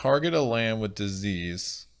can target a land with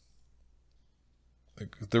disease.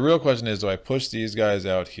 The real question is, do I push these guys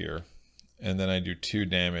out here and then I do 2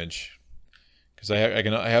 damage? Because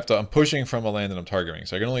I'm pushing from a land that I'm targeting.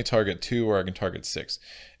 So I can only target 2, or I can target 6.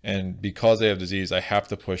 And because they have disease, I have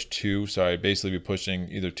to push 2. So I basically be pushing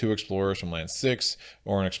either 2 explorers from land 6,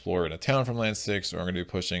 or an explorer in a town from land 6, or I'm going to be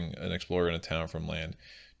pushing an explorer in a town from land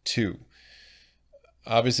 2.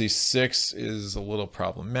 Obviously 6 is a little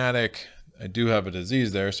problematic. I do have a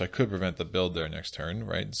disease there, so I could prevent the build there next turn,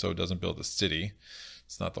 right? So it doesn't build a city.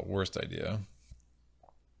 It's not the worst idea.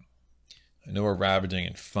 I know we're ravaging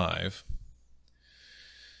in 5.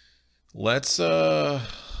 Let's all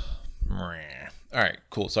right,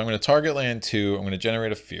 cool. So I'm going to target land 2. I'm going to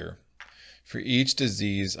generate a fear. For each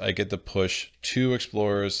disease, I get to push 2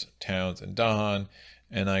 explorers, towns, and Dahan,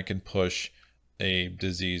 and I can push a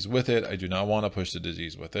disease with it. I do not want to push the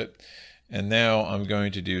disease with it. And now I'm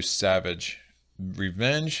going to do Savage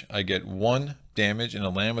Revenge. I get 1 damage in a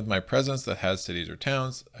land with my presence that has cities or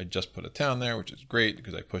towns. I just put a town there, which is great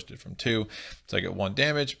because I pushed it from 2. So I get 1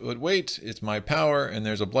 damage. But wait, it's my power, and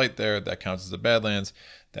there's a blight there that counts as a Badlands.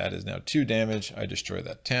 That is now 2 damage. I destroy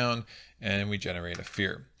that town, and we generate a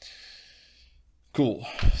fear. Cool.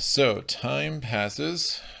 So time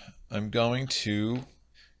passes. I'm going to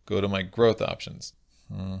go to my growth options.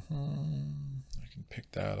 I can pick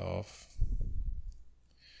that off.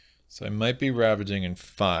 So I might be ravaging in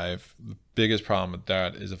 5. The biggest problem with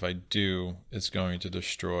that is if I do, it's going to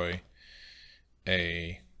destroy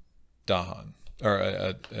a Dahan, or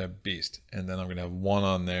a beast. And then I'm going to have 1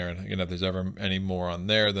 on there. And again, if there's ever any more on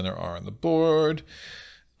there than there are on the board,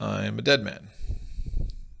 I'm a dead man.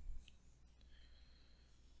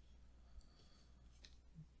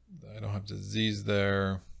 I don't have disease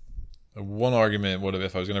there. One argument would have,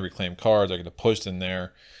 if I was going to reclaim cards, I could have pushed in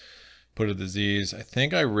there, put a disease. I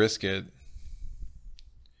think I risk it.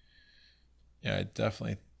 Yeah, I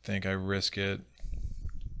definitely think I risk it.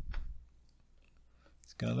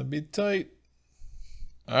 It's gonna be tight.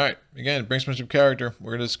 All right, again, brinksmanship character.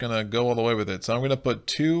 We're just gonna go all the way with it. So I'm gonna put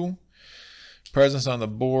 2 presence on the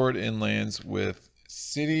board in lands with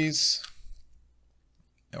cities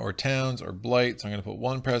or towns or blight. So I'm gonna put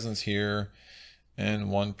 1 presence here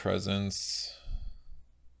and 1 presence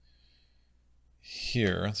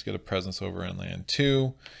here. Let's get a presence over in land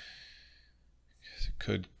 2. It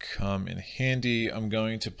could come in handy. I'm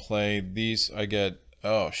going to play these. I get,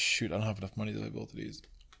 oh shoot, I don't have enough money to play both of these.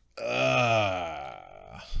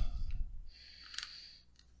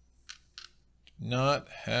 Not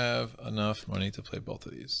have enough money to play both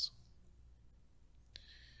of these.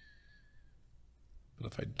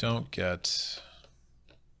 But if I don't get,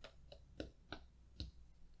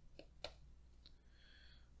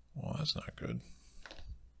 well, that's not good.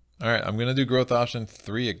 All right, I'm gonna do growth option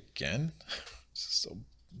 3 again. This is so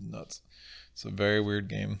nuts. It's a very weird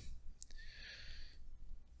game.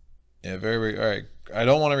 Yeah, very. All right. I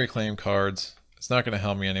don't want to reclaim cards. It's not going to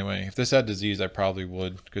help me anyway. If this had disease, I probably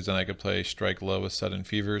would, because then I could play strike low with sudden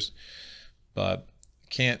fevers. But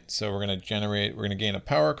can't, so we're going to generate, we're going to gain a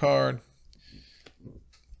power card.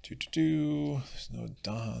 There's no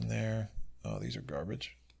Dahan there. Oh, these are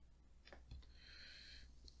garbage.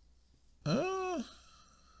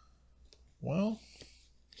 Well,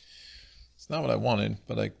 it's not what I wanted,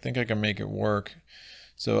 but I think I can make it work.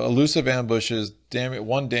 So elusive ambushes,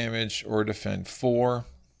 1 damage or defend 4.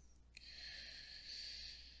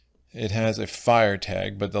 It has a fire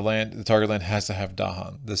tag, but the target land has to have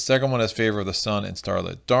Dahan. The second one has Favor of the Sun and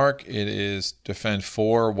Starlit Dark. It is defend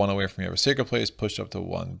 4, 1 away from you have a sacred place, push up to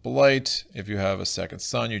 1 blight. If you have a second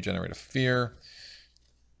sun, you generate a fear.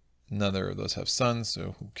 Another of those have suns,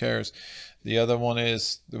 so who cares? The other one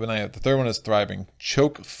is, the third one is Thriving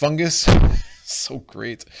Choke Fungus. So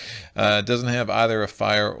great. It doesn't have either a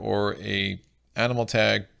fire or a animal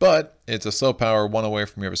tag, but it's a slow power, 1 away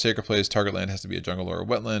from you have a sacred place. Target land has to be a jungle or a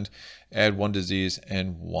wetland. Add 1 disease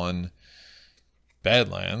and 1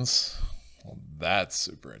 badlands. Well, that's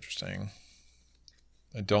super interesting.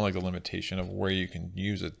 I don't like the limitation of where you can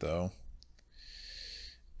use it though.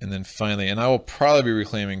 And then finally, and I will probably be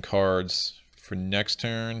reclaiming cards for next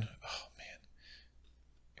turn. Oh man,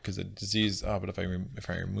 because the disease. Oh, but if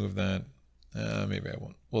I remove that, maybe I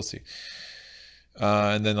won't. We'll see.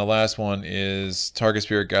 And then the last one is target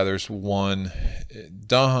spirit gathers 1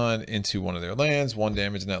 Dahan into one of their lands, 1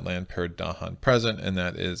 damage in that land per Dahan present, and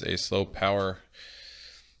that is a slow power,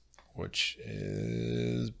 which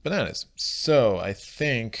is bananas. So I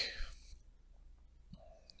think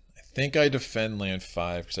I defend land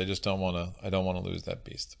 5 because I just don't want to. I don't want to lose that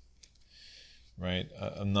beast. Right?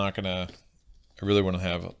 I'm not gonna. I really want to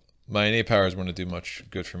have my innate powers. Want to do much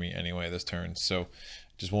good for me anyway this turn. So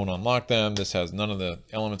just won't unlock them. This has none of the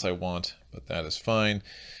elements I want, but that is fine.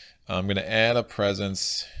 I'm gonna add a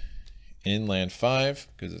presence in land 5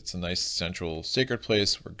 because it's a nice central sacred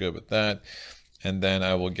place. We're good with that. And then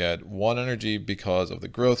I will get 1 energy because of the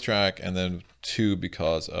growth track, and then 2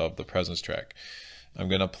 because of the presence track. I'm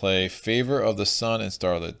going to play Favor of the Sun and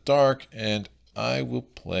Starlit Dark, and I will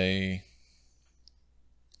play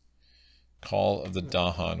Call of the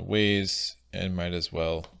Dahan Ways, and might as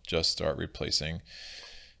well just start replacing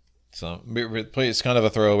some. It's kind of a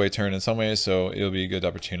throwaway turn in some ways, so it'll be a good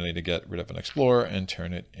opportunity to get rid of an Explorer and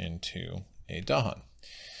turn it into a Dahan.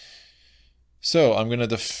 So I'm going to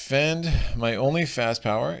defend. My only fast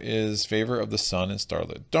power is Favor of the Sun and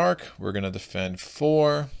Starlit Dark. We're going to defend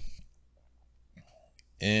 4.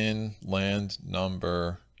 In land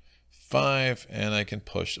number 5, and I can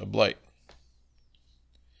push a blight.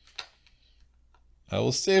 I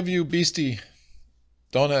will save you, beastie.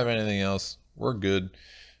 Don't have anything else. We're good.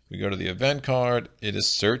 We go to the event card. It is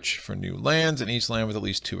search for new lands, and each land with at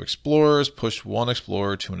least 2 explorers. Push 1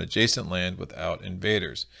 explorer to an adjacent land without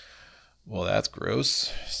invaders. Well, that's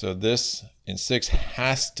gross. So this in 6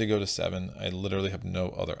 has to go to 7. I literally have no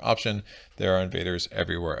other option. There are invaders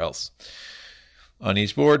everywhere else. On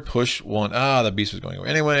each board, push 1. The beast was going away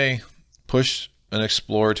anyway. Push an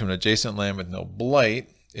explorer to an adjacent land with no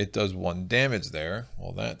blight. It does 1 damage there.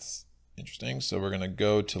 Well, that's interesting. So we're going to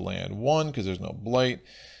go to land 1 because there's no blight.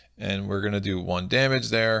 And we're going to do 1 damage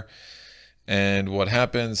there. And what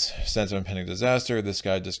happens? Sense of impending disaster. This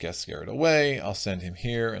guy just gets scared away. I'll send him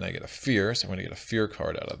here and I get a fear. So I'm going to get a fear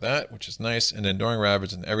card out of that, which is nice. And Enduring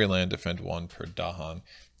Ravage in every land, defend 1 per Dahan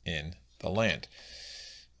in the land.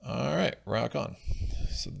 All right, rock on.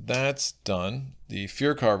 So that's done. The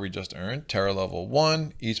fear card we just earned, Terror level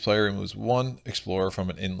 1. Each player removes 1 explorer from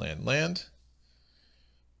an inland land.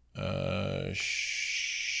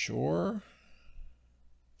 Sure.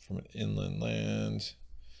 From an inland land.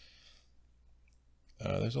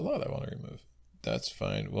 There's a lot I want to remove. That's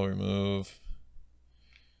fine. We'll remove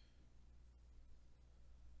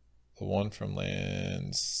the 1 from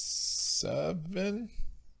land 7.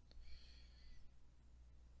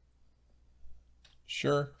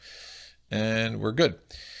 Sure. And we're good.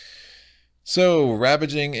 So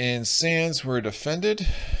ravaging in sands, we're defended.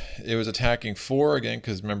 It was attacking 4 again,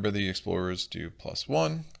 because remember the explorers do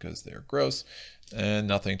 +1 because they're gross, and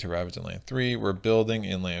nothing to ravage in land 3. We're building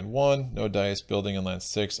in land 1, no dice. Building in land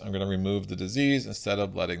 6. I'm going to remove the disease instead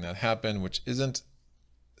of letting that happen, which isn't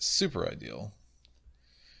super ideal,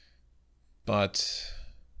 but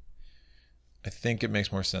I think it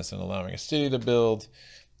makes more sense than allowing a city to build.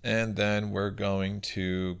 And then we're going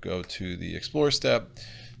to go to the explore step.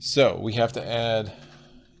 So we have to add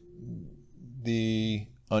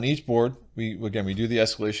on each board, we do the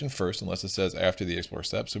escalation first, unless it says after the explore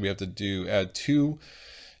step. So we have to add 2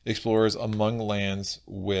 explorers among lands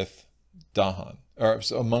with Dahan, or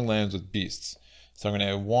so among lands with beasts. So I'm going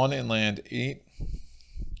to add 1 in land 8.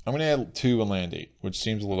 I'm going to add 2 in land 8, which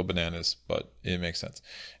seems a little bananas, but it makes sense.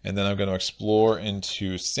 And then I'm going to explore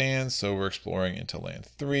into sands. So we're exploring into land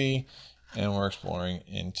 3, and we're exploring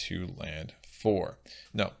into land 4.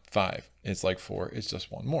 No, 5. It's like 4. It's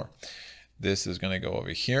just 1 more. This is going to go over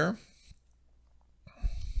here.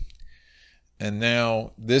 And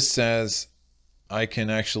now this says I can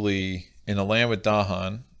actually, in a land with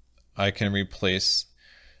Dahan, I can replace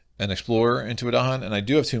an explorer into a Dahan, and I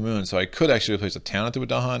do have 2 moons, so I could actually replace a town into a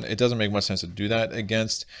Dahan. It doesn't make much sense to do that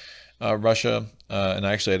against Russia, and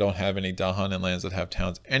actually I don't have any Dahan in lands that have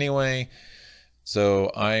towns anyway,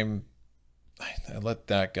 so I let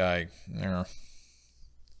that guy. I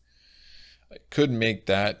could make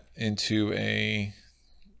that into a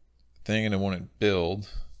thing, and it wouldn't build.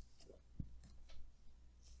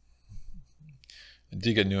 I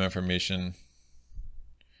did get new information.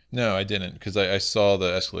 No, I didn't, because I saw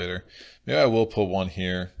the escalator. Maybe I will put 1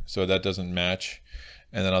 here so that doesn't match.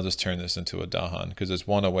 And then I'll just turn this into a Dahan because it's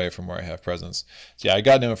 1 away from where I have presence. So yeah, I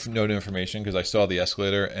got no new information because I saw the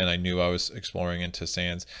escalator and I knew I was exploring into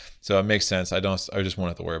sands. So it makes sense. I just won't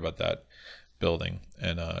have to worry about that building.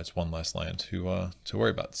 And it's 1 less land to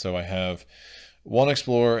worry about. So I have 1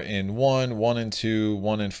 explorer in 1, 1 in 2,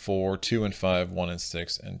 1 in 4, 2 in 5, 1 in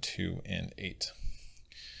 6, and 2 in 8.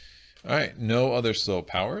 All right, no other slow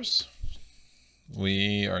powers.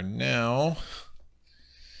 We are now,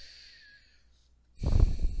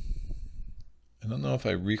 I don't know if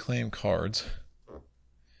I reclaim cards.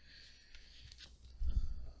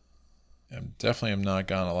 I definitely am not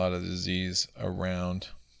gotten a lot of disease around.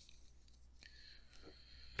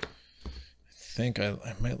 I think I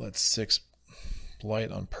might let 6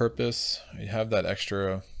 blight on purpose. I have that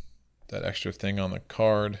extra thing on the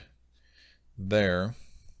card there.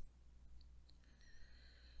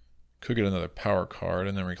 Could get another power card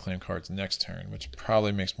and then reclaim cards next turn, which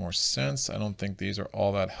probably makes more sense. I don't think these are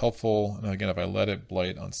all that helpful. And again, if I let it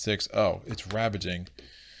blight on 6, oh, it's ravaging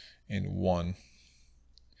in 1.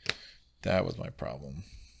 That was my problem.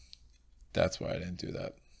 That's why I didn't do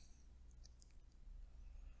that.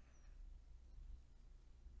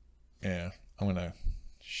 Yeah, I'm gonna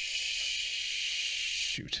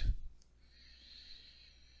shoot.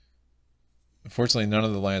 Unfortunately, none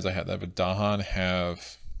of the lands I had that have a Dahan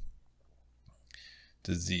have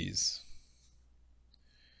disease.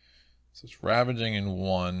 So it's ravaging in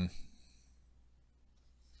 1.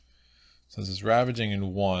 Since it's ravaging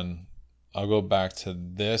in 1, I'll go back to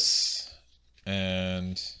this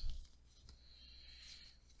and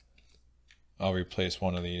I'll replace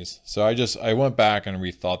 1 of these. So I went back and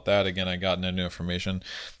rethought that. Again, I got no new information.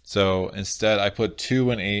 So instead I put 2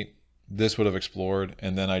 and 8. This would have explored,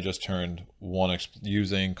 and then I just turned 1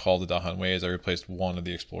 using Call the Dahan Ways. I replaced 1 of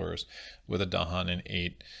the explorers with a Dahan in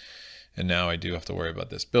 8, and now I do have to worry about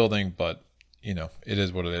this building, but you know, it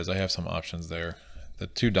is what it is. I have some options there. The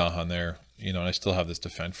 2 Dahan there, you know, and I still have this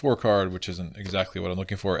Defend 4 card, which isn't exactly what I'm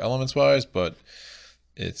looking for elements-wise, but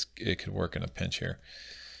it could work in a pinch here.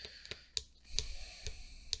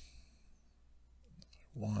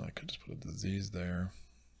 If I want, I could just put a disease there.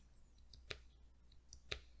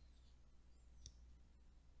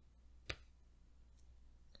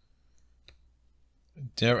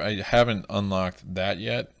 I haven't unlocked that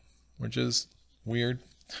yet, which is weird.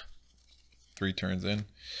 3 turns in.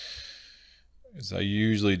 Because I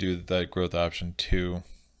usually do that growth option 2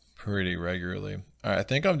 pretty regularly. All right, I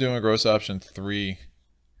think I'm doing growth option 3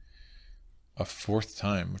 a 4th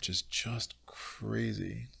time, which is just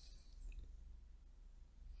crazy.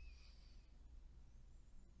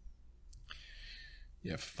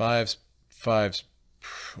 Yeah, 5's,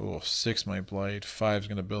 oh, 6 might blight. 5's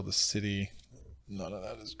gonna build a city. None of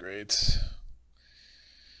that is great.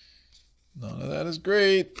 None of that is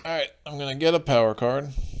great. All right, I'm going to get a power card,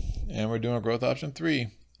 and we're doing growth option 3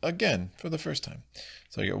 again for the first time.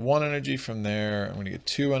 So I get 1 energy from there. I'm going to get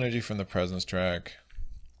 2 energy from the presence track.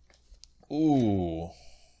 Ooh.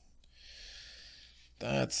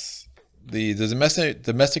 That's the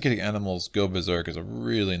domesticated animals go berserk is a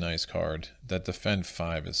really nice card. That defend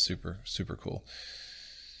 5 is super, super cool.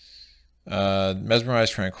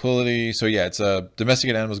 Mesmerize Tranquility. So yeah, it's a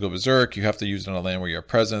domesticated animals go berserk. You have to use it on a land where you have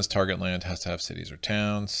presence. Target land has to have cities or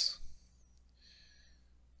towns,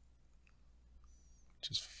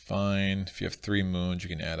 which is fine. If you have 3 moons, you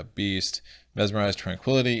can add a beast. Mesmerize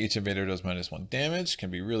Tranquility. Each invader does -1 damage.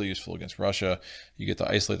 Can be really useful against Russia. You get to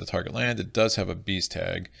isolate the target land. It does have a beast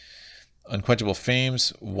tag. Unquenchable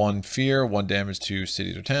Fames, 1 fear, 1 damage to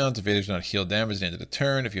cities or towns. Invaders do not heal damage at the end of the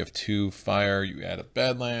turn. If you have 2 fire, you add up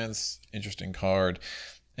Badlands. Interesting card.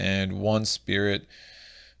 And 1 spirit.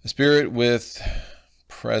 A spirit with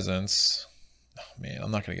presence. Oh man,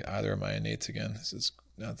 I'm not going to get either of my innates again.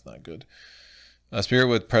 That's not good. A spirit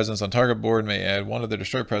with presence on target board may add one of the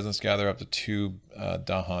destroyed presence, gather up to 2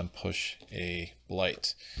 Dahan, push a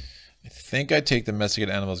blight. I think I take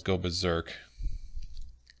domesticated animals, go berserk.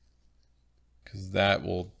 Because that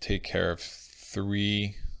will take care of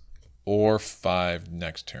 3 or 5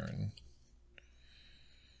 next turn.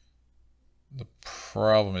 The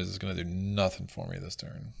problem is it's going to do nothing for me this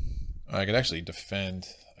turn. I could actually defend.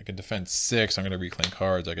 I could defend 6. I'm going to reclaim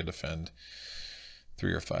cards. I could defend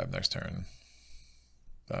 3 or 5 next turn.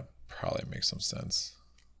 That probably makes some sense.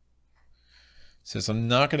 Since I'm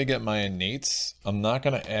not going to get my innates, I'm not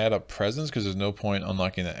going to add a presence because there's no point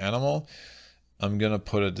unlocking the animal. I'm going to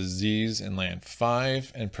put a disease in land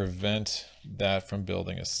 5 and prevent that from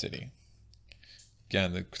building a city.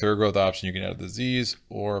 Again, the third growth option, you can add a disease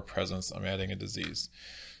or a presence. I'm adding a disease.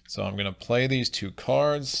 So I'm going to play these 2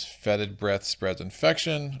 cards. Fetid breath spreads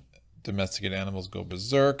infection. Domesticated animals go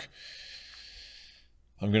berserk.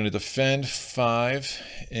 I'm going to defend 5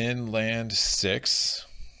 in land 6.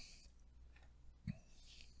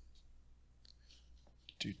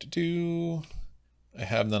 I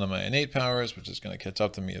have none of my innate powers, which is going to catch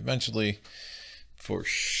up to me eventually, for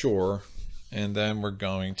sure. And then we're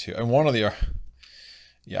going to, and one of the,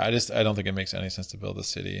 yeah, I don't think it makes any sense to build a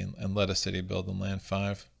city and let a city build in land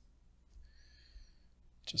 5.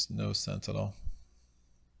 Just no sense at all.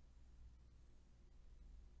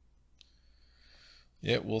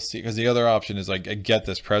 Yeah, we'll see. Because the other option is like I get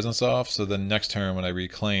this presence off, so the next turn when I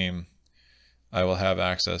reclaim, I will have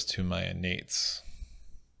access to my innates.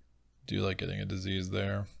 Do like getting a disease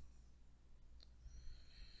there.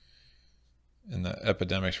 And the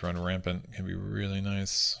epidemics run rampant can be really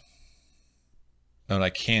nice. Oh, and I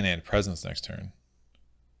can add presence next turn.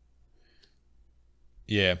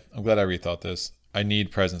 Yeah, I'm glad I rethought this. I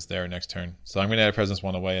need presence there next turn. So I'm going to add presence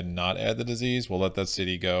 1 away and not add the disease. We'll let that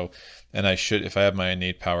city go. And I should, if I have my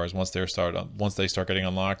innate powers, once they start getting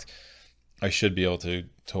unlocked, I should be able to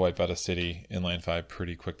wipe out a city in land 5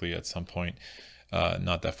 pretty quickly at some point.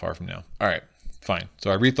 Not that far from now. All right, fine.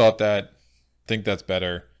 So I rethought that. Think that's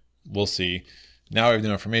better. We'll see. Now I have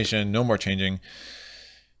new information. No more changing.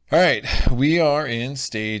 All right, we are in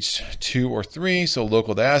stage 2 or 3. So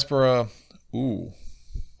local diaspora. Ooh.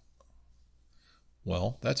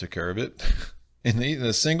 Well, that took care of it. In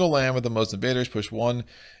a single land with the most invaders, push 1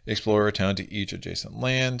 explorer town to each adjacent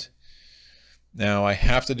land. Now I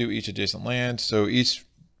have to do each adjacent land. So each,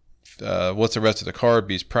 what's the rest of the card?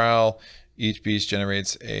 Beast Prowl. Each beast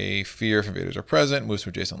generates a fear if invaders are present, moves to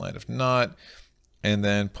adjacent land if not, and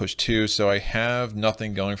then push 2. So I have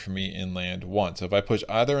nothing going for me in land 1. So if I push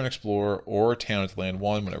either an explorer or a town into land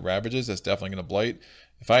 1 when it ravages, that's definitely going to blight.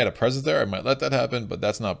 If I had a presence there, I might let that happen, but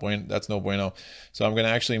that's not bueno. That's no bueno. So I'm going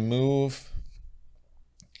to actually move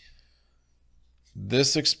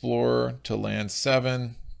this explorer to land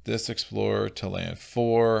 7, this explorer to land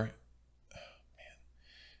 4,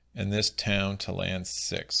 and this town to land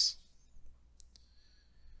 6.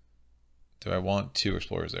 Do I want 2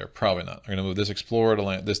 explorers there? Probably not. I'm going to move this explorer to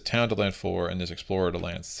land, this town to land 4, and this explorer to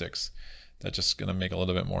land 6. That's just going to make a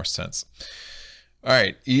little bit more sense. All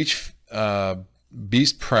right, each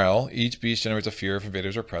beast prowl. Each beast generates a fear if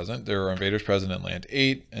invaders are present. There are invaders present in land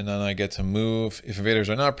 8, and then I get to move. If invaders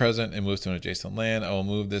are not present, it moves to an adjacent land. I will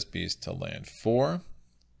move this beast to land 4.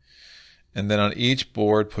 And then on each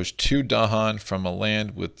board, push 2 Dahan from a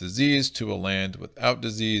land with disease to a land without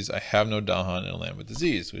disease. I have no Dahan in a land with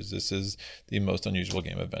disease, which this is the most unusual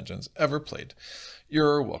game of Vengeance ever played.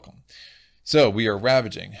 You're welcome. So we are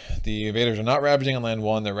ravaging. The invaders are not ravaging on land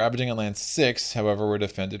 1. They're ravaging on land 6. However, we're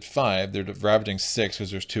defended 5. They're ravaging 6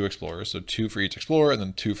 because there's 2 explorers. So 2 for each explorer and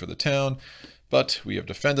then 2 for the town. But we have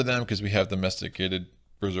defended them because we have domesticated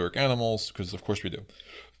berserk animals, because of course we do.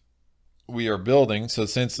 We are building, so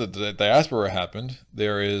since the diaspora happened,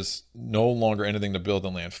 there is no longer anything to build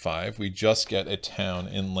in land 5. We just get a town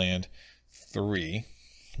in land 3.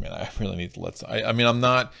 Man, I really need to let. I mean, I'm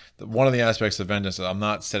not. One of the aspects of Vengeance is I'm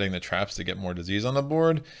not setting the traps to get more disease on the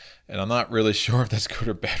board, and I'm not really sure if that's good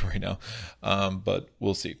or bad right now. But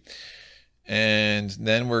we'll see. And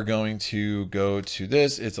then we're going to go to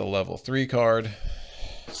this. It's a level 3 card,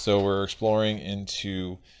 so we're exploring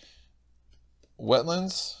into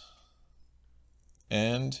wetlands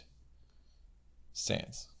and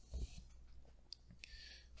sands.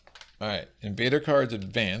 All right, invader cards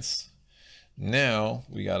advance. Now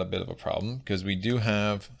we got a bit of a problem because we do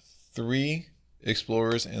have 3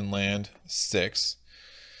 explorers in land 6,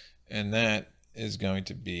 and that is going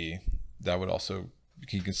to be, that would also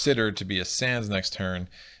be considered to be a sands next turn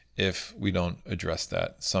if we don't address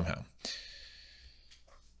that somehow.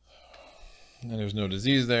 And there's no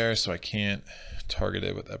disease there, so I can't target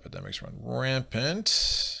it with epidemics run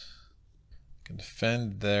rampant. I can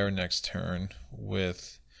defend there next turn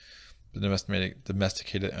with the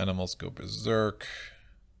domesticated animals go berserk.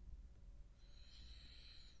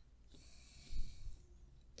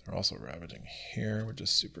 They're also ravaging here, which is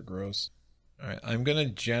super gross. All right, I'm going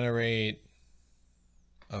to generate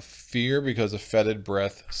a fear because of fetid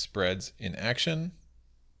breath spreads in action.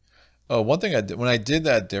 Oh, one thing I did when I did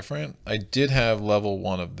that different, I did have level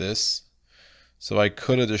 1 of this. So I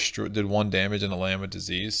could have did 1 damage in a land with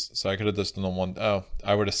disease. So I could have just done 1. Oh,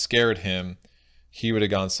 I would have scared him. He would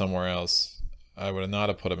have gone somewhere else. I would have not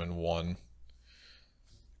have put him in 1.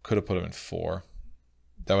 Could have put him in 4.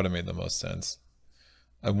 That would have made the most sense.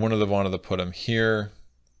 I wouldn't have wanted to put him here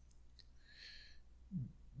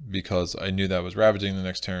because I knew that was ravaging the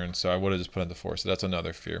next turn. So I would have just put him to 4. So that's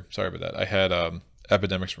another fear. Sorry about that. I had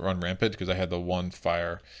epidemics run rampant because I had the 1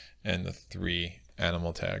 fire and the 3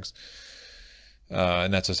 animal tags.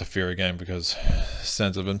 And that's just a fear again because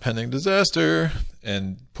sense of impending disaster,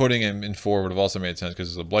 and putting him in 4 would have also made sense because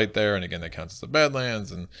there's a blight there, and again that counts as the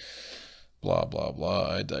Badlands, and blah blah blah.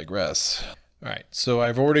 I digress. All right, so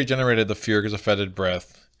I've already generated the fear because of fetid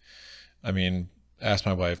breath. I mean, ask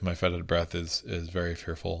my wife. My fetid breath is very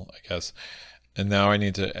fearful, I guess. And now I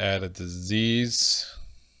need to add a disease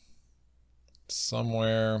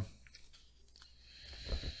somewhere.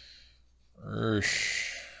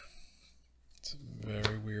 It's a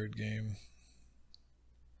very weird game.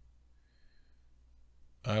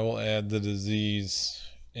 I will add the disease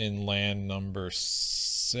in land number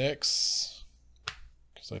 6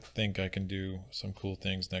 because I think I can do some cool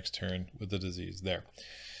things next turn with the disease there.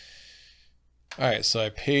 All right, so I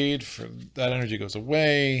paid for that. Energy goes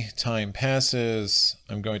away, time passes.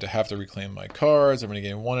 I'm going to have to reclaim my cards. I'm going to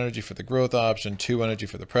gain 1 energy for the growth option, 2 energy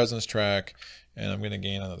for the presence track, and I'm going to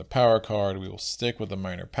gain another power card. We will stick with the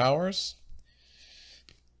minor powers.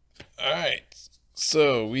 All right,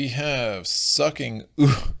 so we have sucking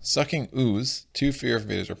ooze. 2 fear if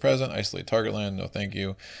invaders are present. Isolate target land. No, thank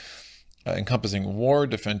you. Encompassing war.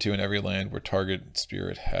 Defend 2 in every land where target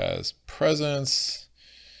spirit has presence.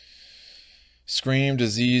 Scream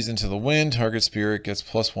disease into the wind. Target spirit gets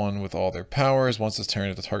 +1 with all their powers. Once this turn,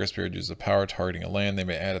 if the target spirit uses a power targeting a land, they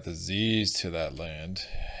may add a disease to that land.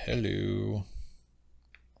 Hello.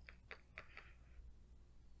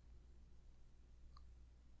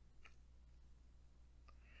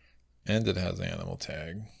 And it has animal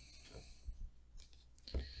tag.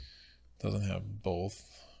 Doesn't have both.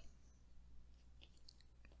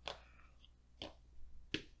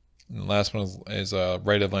 And the last one is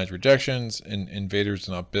right of land rejections. Invaders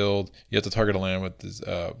do not build. You have to target a land with this,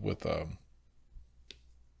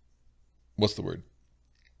 what's the word?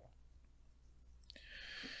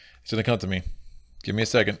 It's gonna come to me. Give me a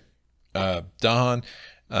second. Dahan,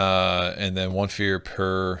 and then 1 fear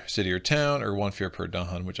per city or town, or 1 fear per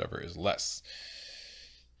Dahan, whichever is less.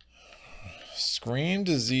 Scream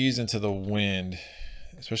disease into the wind.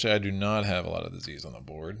 Especially I do not have a lot of disease on the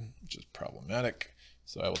board, which is problematic.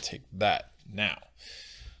 So I will take that. Now,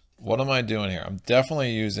 what am I doing here? I'm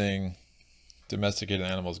definitely using domesticated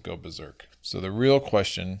animals go berserk. So the real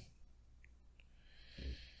question,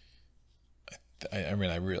 I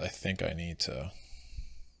think I need to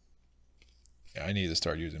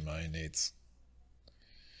start using my innates.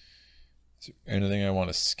 Is there anything I want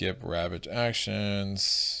to skip? Ravage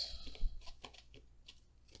actions.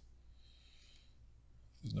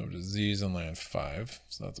 There's no disease in land 5,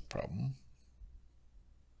 so that's a problem.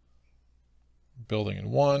 Building in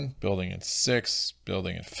 1, building in 6,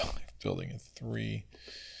 building in 5, building in 3.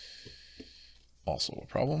 Also a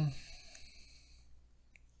problem.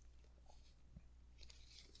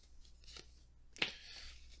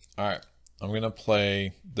 All right, I'm going to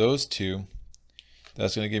play those 2.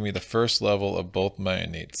 That's going to give me the first level of both my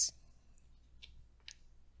innates.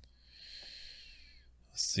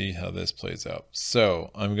 Let's see how this plays out. So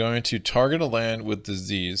I'm going to target a land with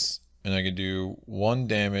disease, and I can do 1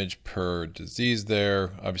 damage per disease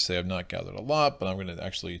there. Obviously, I've not gathered a lot, but I'm going to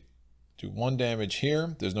actually do 1 damage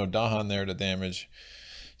here. There's no Dahan there to damage,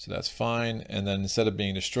 so that's fine. And then instead of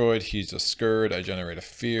being destroyed, he's just scared. I generate a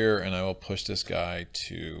fear, and I will push this guy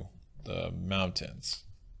to the mountains.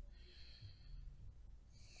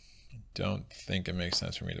 I don't think it makes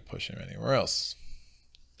sense for me to push him anywhere else.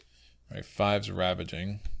 All right, 5's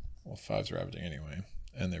ravaging. Well, 5's ravaging anyway,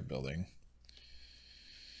 and they're building.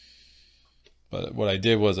 But what I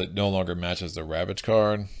did was it no longer matches the Ravage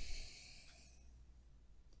card.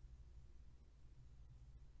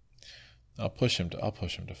 I'll push him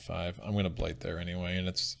to 5. I'm going to blight there anyway, and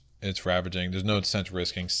it's it's ravaging. There's no sense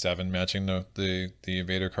risking 7 matching the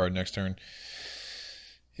invader card next turn.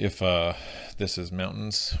 If this is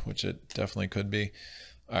mountains, which it definitely could be.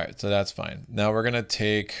 All right, so that's fine. Now we're gonna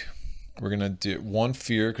do 1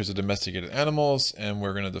 fear because of domesticated animals, and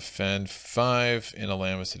we're gonna defend 5 in a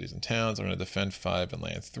land with cities and towns. I'm gonna defend 5 in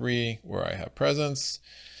land 3 where I have presence.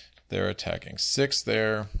 They're attacking 6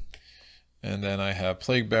 there. And then I have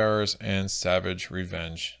Plague Bearers and Savage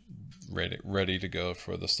Revenge ready to go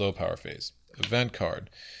for the slow power phase. Event card.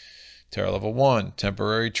 Terror level 1.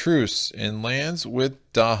 Temporary Truce in lands with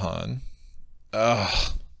Dahan.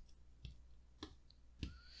 Ugh.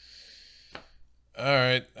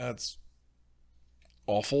 Alright, that's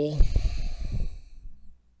awful.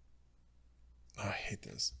 Oh, I hate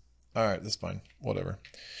this. Alright, that's fine. Whatever.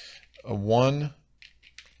 A 1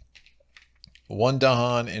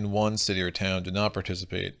 Dahan in 1 city or town do not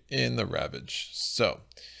participate in the Ravage. So,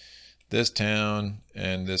 this town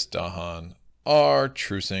and this Dahan are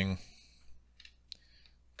trucing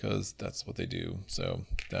because that's what they do. So,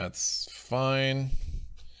 that's fine.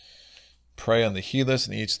 Prey on the Heedless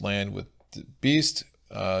in each land with beast.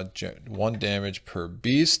 1 damage per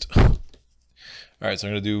beast. Alright, so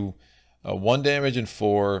I'm going to do 1 damage in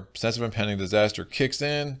 4. Sense of Impending Disaster kicks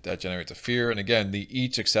in. That generates a fear. And again, the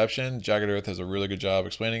each exception, Jagged Earth has a really good job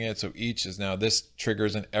explaining it. So each is now, this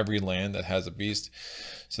triggers in every land that has a beast.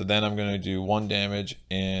 So then I'm going to do 1 damage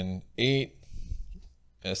in 8.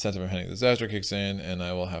 A Sense of Impending Disaster kicks in, and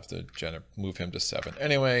I will have to move him to 7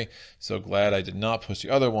 anyway. So glad I did not push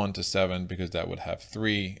the other one to 7 because that would have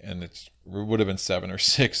 3, and it would have been 7 or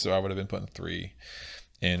 6. So I would have been putting 3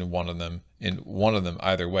 in one of them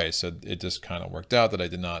either way. So it just kind of worked out that I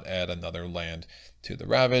did not add another land to the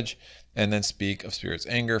Ravage. And then Speak of Spirit's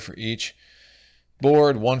Anger for each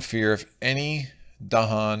board. 1 fear if any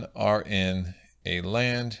Dahan are in a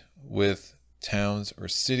land with towns or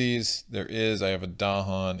cities. I have a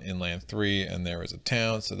Dahan in land 3 and there is a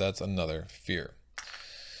town, so that's another fear.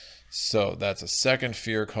 So that's a 2nd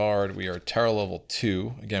fear card. We are terror level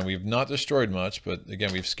 2. Again, we've not destroyed much, but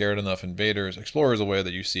again, we've scared enough invaders, explorers away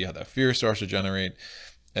that you see how that fear starts to generate.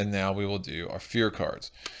 And now we will do our fear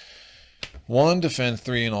cards. 1, defend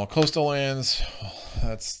 3 in all coastal lands.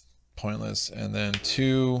 That's pointless. And then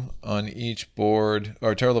 2 on each board,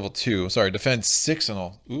 or terror level 2. Sorry, defend 6 in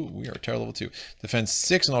all. Ooh, we are terror level 2. Defend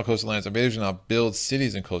 6 in all coastal lands. Invaders do not build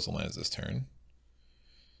cities in coastal lands this turn.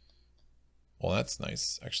 Well, that's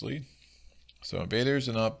nice, actually. So invaders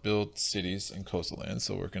do not build cities in coastal lands,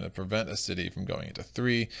 so we're going to prevent a city from going into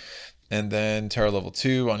 3. And then terror level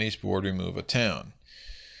 2, on each board remove a town.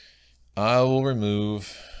 I will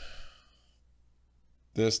remove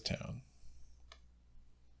this town.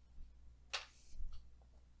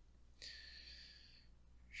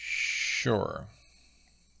 Sure.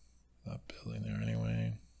 Not building there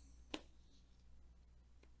anyway.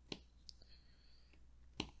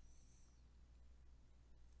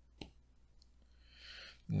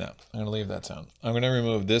 No, I'm going to leave that town. I'm going to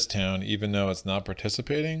remove this town, even though it's not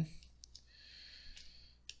participating.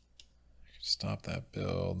 Stop that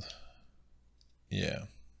build. Yeah.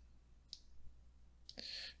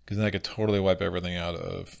 Because then I could totally wipe everything out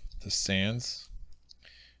of the sands.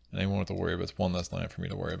 And I won't have to worry about, it's 1 less land for me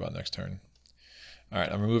to worry about next turn. All right,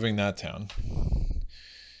 I'm removing that town.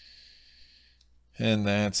 And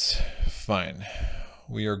that's fine.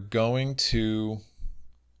 We are going to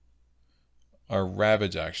our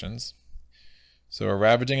Ravage actions. So we're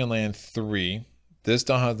ravaging in land 3. This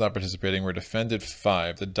Dahan's not participating. We're defended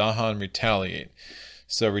 5. The Dahan retaliate.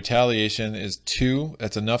 So retaliation is 2.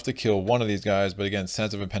 That's enough to kill one of these guys. But again,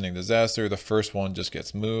 sense of impending disaster. The first one just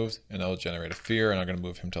gets moved and it'll generate a fear. And I'm going to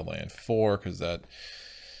move him to land 4 because that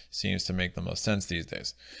seems to make the most sense these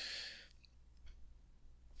days.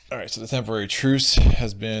 All right, so the temporary truce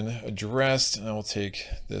has been addressed. And I will take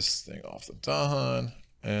this thing off the Dahan.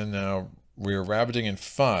 And now we're ravaging in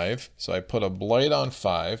 5. So I put a blight on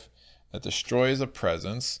 5 that destroys a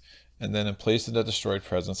presence. And then in place of that destroyed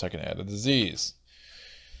presence, I can add a disease.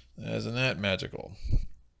 Isn't that magical?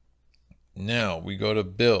 Now we go to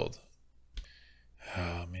build.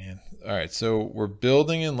 Oh man. All right, so we're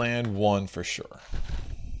building in land 1 for sure.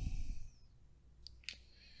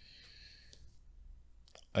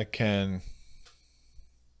 I can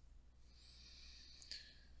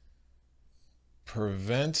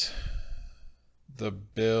prevent the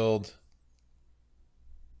build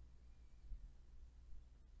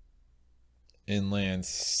in land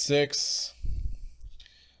 6.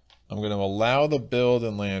 I'm going to allow the build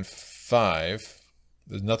in land 5.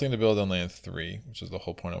 There's nothing to build in land 3, which is the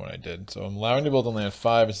whole point of what I did. So I'm allowing to build in land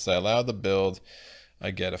 5, and since I allowed the build,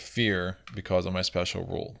 I get a fear because of my special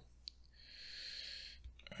rule.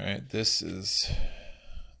 All right, this is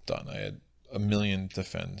done. I had a million to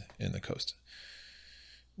defend in the coast.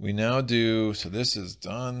 We now do, so this is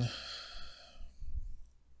done.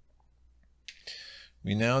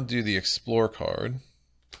 We now do the explore card.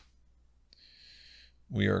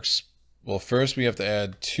 We are, well, first we have to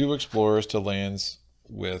add 2 explorers to lands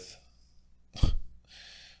with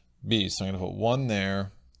bees. So I'm going to put 1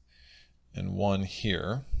 there and 1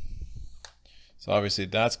 here. So obviously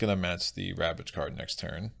that's going to match the Ravage card next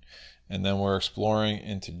turn. And then we're exploring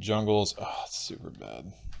into jungles. Oh, it's super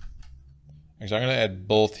bad. Actually, I'm going to add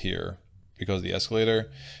both here because of the escalator.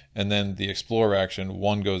 And then the explorer action,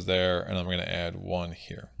 1 goes there, and I'm going to add 1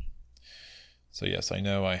 here. So yes, I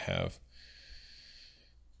know I have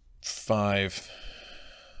 5.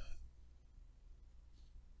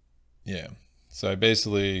 Yeah. So I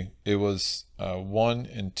basically, it was 1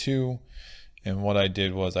 and 2. And what I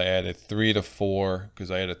did was I added 3 to 4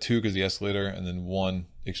 because I had a 2 because the escalator, and then 1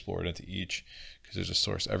 explored into each because there's a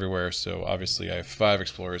source everywhere. So obviously I have 5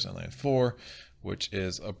 explorers in land 4, which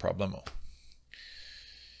is a problemo.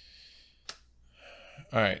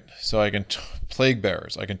 All right, so I can plague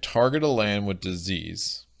bearers. I can target a land with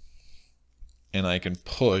disease, and I can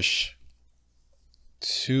push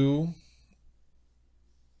 2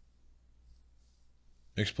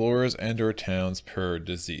 explorers and/or towns per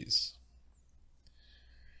disease.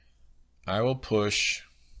 I will push.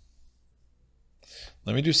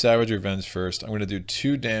 Let me do Savage Revenge first. I'm going to do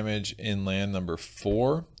 2 damage in land number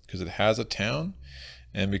 4 because it has a town.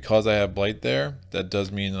 And because I have Blight there, that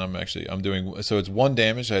does mean that I'm doing, so it's 1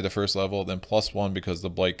 damage. I had the first level, then +1 because the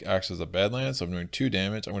Blight acts as a bad land. So I'm doing 2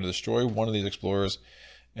 damage. I'm going to destroy one of these explorers,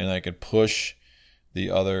 and I can push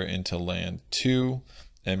the other into land 2.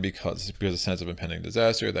 And because of sense of impending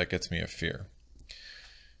disaster, that gets me a fear.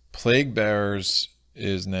 Plague Bearers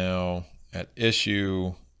is now at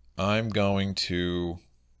issue. I'm going to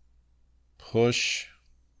push.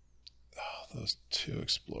 Oh, those 2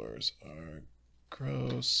 explorers are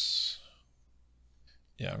gross.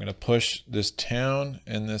 Yeah, I'm going to push this town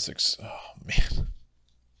and this. Oh, man.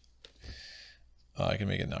 I can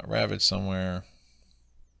make it not ravaged somewhere.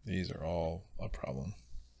 These are all a problem.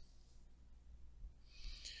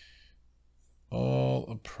 All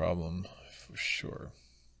a problem for sure.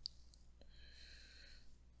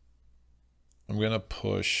 I'm going to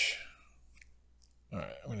push. All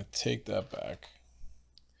right, I'm going to take that back.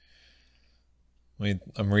 I'm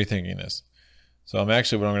rethinking this. So what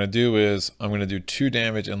I'm going to do is I'm going to do 2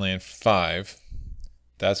 damage in land 5.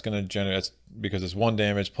 That's going to generate, because it's 1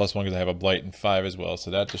 damage +1 because I have a Blight in 5 as well.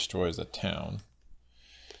 So that destroys the town.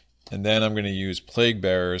 And then I'm going to use Plague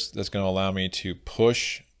Bearers. That's going to allow me to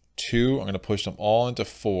push 2. I'm going to push them all into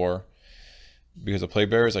 4. Because of Plague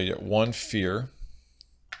Bearers, I get 1 fear.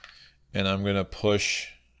 And I'm going to push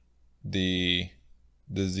the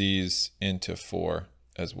disease into 4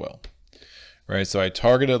 as well. Right, so I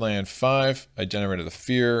targeted land 5, I generated a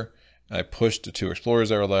fear, and I pushed the 2 explorers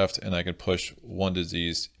that were left, and I could push 1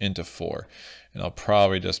 disease into 4. And I'll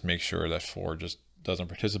probably just make sure that 4 just doesn't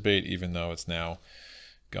participate, even though it's now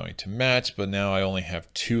going to match. But now I only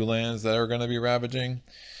have 2 lands that are going to be ravaging,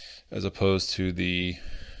 as opposed to the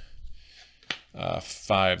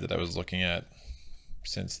 5 that I was looking at,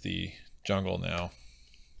 since the jungle now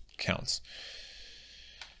counts.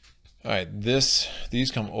 All right, these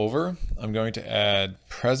come over. I'm going to add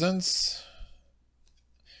presence.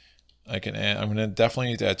 I'm going to definitely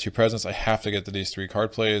need to add 2 presence. I have to get to these 3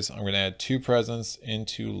 card plays. I'm going to add 2 presence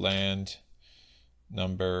into land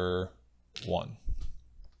number 1.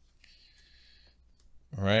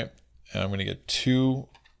 All right, and I'm going to get 2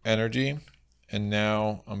 energy. And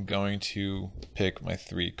now I'm going to pick my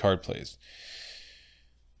 3 card plays.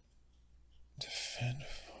 Defend.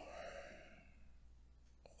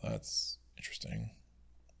 That's interesting.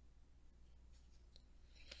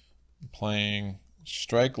 I'm playing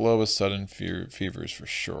Strike Low with Sudden Fevers for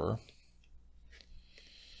sure.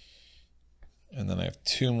 And then I have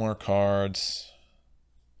 2 more cards.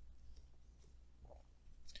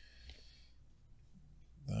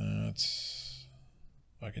 That's,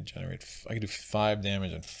 I can do 5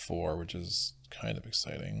 damage and 4, which is kind of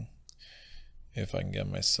exciting. If I can get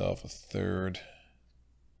myself a 3rd.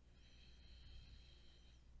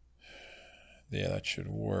 Yeah, that should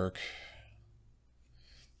work.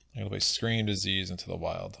 I'm gonna play Scream Disease into the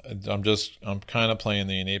wild. I'm kind of playing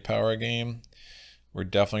the innate power game. We're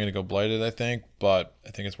definitely gonna go Blighted, I think, but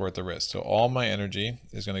I think it's worth the risk. So all my energy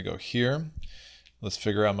is gonna go here. Let's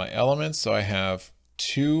figure out my elements. So I have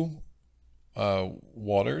 2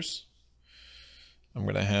 waters. I'm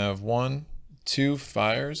gonna have 1, 2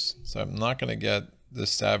 fires. So I'm not gonna get the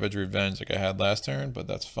Savage Revenge like I had last turn, but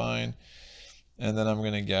that's fine. And then I'm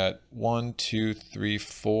going to get 1, 2, 3,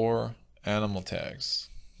 4 animal tags.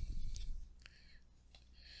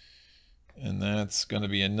 And that's going to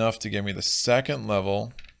be enough to give me the second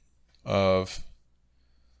level of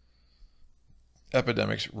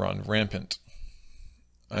epidemics run rampant.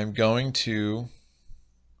 I'm going to,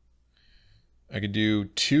 I could do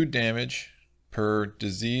 2 damage per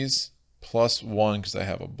disease plus 1 because I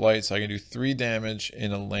have a blight. So I can do 3 damage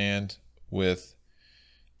in a land with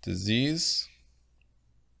disease.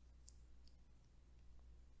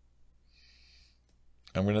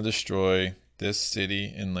 I'm going to destroy this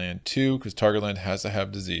city in land 2 because target land has to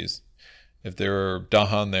have disease. If there are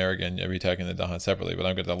Dahan there, again, I'd be attacking the Dahan separately. But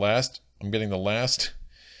I'm getting the last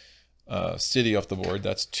city off the board.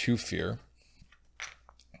 That's 2 fear.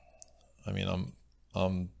 I mean,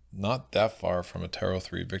 I'm not that far from a Tarot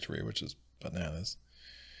 3 victory, which is bananas.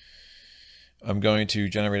 I'm going to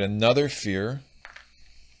generate another fear.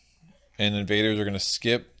 And invaders are going to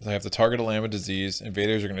skip. I have to target a land with disease.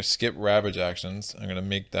 Invaders are going to skip ravage actions. I'm going to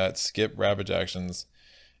make that skip ravage actions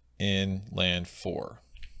in land 4.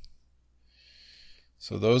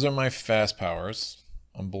 So those are my fast powers.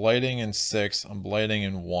 I'm blighting in 6. I'm blighting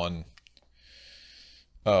in 1.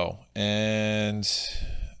 Oh, and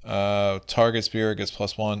target spirit gets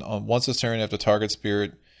 +1. Once this turn, after target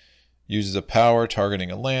spirit uses a power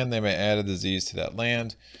targeting a land, they may add a disease to that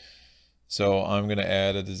land. So I'm going to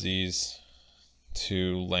add a disease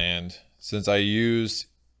to land. Since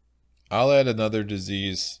I'll add another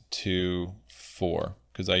disease to 4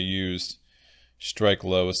 because I used strike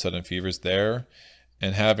low with sudden fevers there.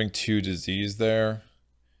 And having 2 disease there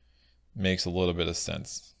makes a little bit of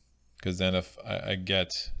sense. Because then if I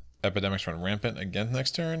get epidemics run rampant again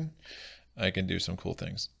next turn, I can do some cool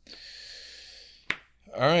things.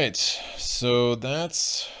 All right, so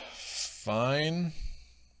that's fine.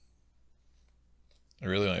 I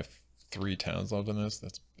really only have 3 towns left in this.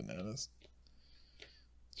 That's bananas.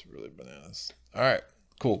 It's really bananas. All right,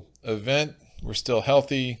 cool. Event, we're still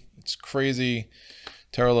healthy. It's crazy.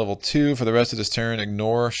 Terror level 2 for the rest of this turn.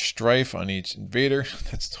 Ignore strife on each invader.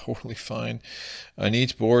 That's totally fine. On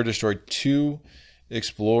each board, destroy 2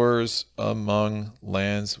 explorers among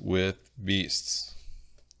lands with beasts.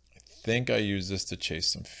 I think I use this to chase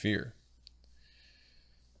some fear.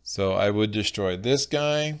 So I would destroy this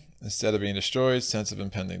guy. Instead of being destroyed, sense of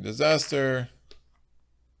impending disaster.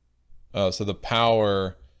 Oh, so the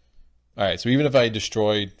power. All right, so even if I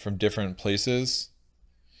destroyed from different places,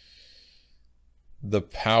 the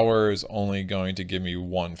power is only going to give me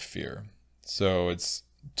 1 fear. So it's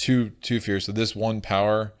two fears. So this 1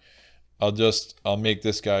 power, I'll make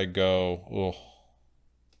this guy go. Oh,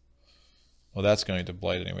 well, that's going to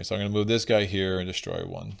blight anyway. So I'm going to move this guy here and destroy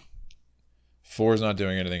 1. 4 is not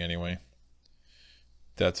doing anything anyway.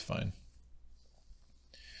 That's fine.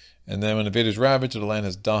 And then when invaders ravage, the land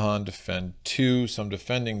has Dahan defend 2. So I'm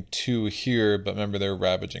defending 2 here, but remember they're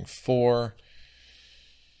ravaging 4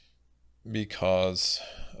 because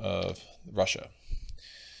of Russia.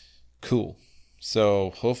 Cool.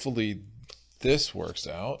 So hopefully this works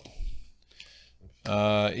out.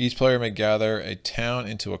 Each player may gather a town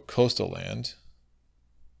into a coastal land.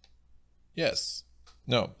 Yes.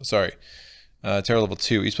 No, sorry. Terror level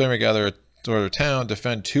 2. Each player may gather a town,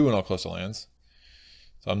 defend 2 in all coastal lands.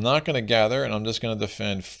 So I'm not going to gather, and I'm just going to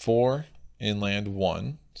defend 4 in land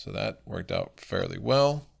 1. So that worked out fairly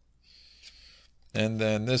well. And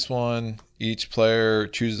then this one, each player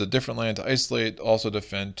chooses a different land to isolate, also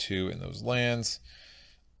defend 2 in those lands.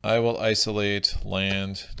 I will isolate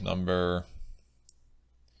land number,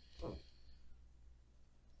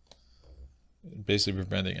 basically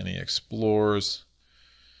preventing any explorers.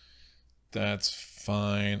 That's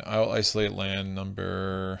fine. I'll isolate land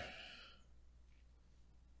number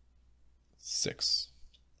 6.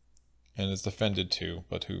 And it's defended 2,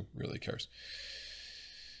 but who really cares?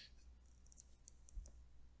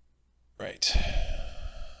 Right.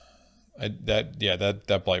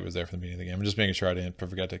 That blight was there from the beginning of the game. I'm just making sure I didn't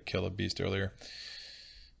forget to kill a beast earlier.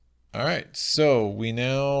 All right, so we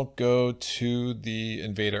now go to the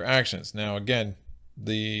invader actions. Now again,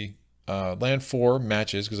 the land 4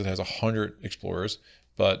 matches because it has 100 explorers,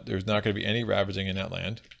 but there's not going to be any ravaging in that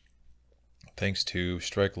land, thanks to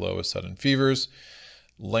strike low with sudden fevers.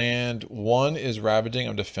 Land 1 is ravaging.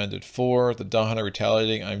 I'm defended 4. The Dahan are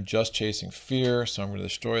retaliating. I'm just chasing fear, so I'm going to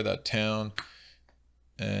destroy that town.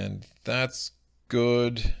 And that's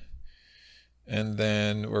good. And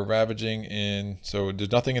then we're ravaging in, so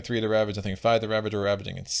there's nothing in 3 to ravage, nothing in 5 to ravage. We're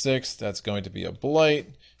ravaging in 6. That's going to be a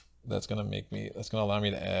blight. That's going to allow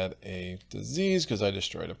me to add a disease because I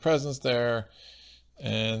destroyed a presence there.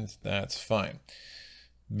 And that's fine.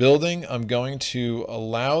 Building, I'm going to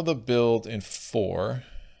allow the build in 4.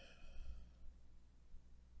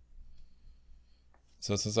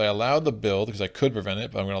 So since I allowed the build, because I could prevent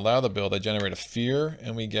it, but I'm going to allow the build, I generate a fear,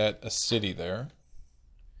 and we get a city there.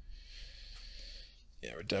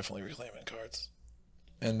 Yeah, we're definitely reclaiming cards.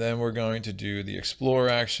 And then we're going to do the explore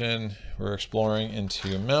action. We're exploring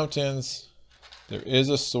into mountains. There is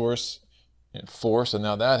a source in 4, so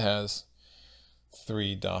now that has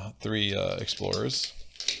three explorers.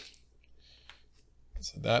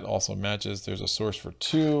 So that also matches. There's a source for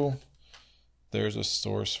 2. There's a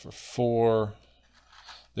source for 4.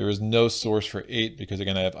 There is no source for 8 because,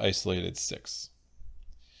 again, I have isolated 6.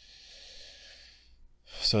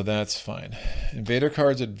 So that's fine. Invader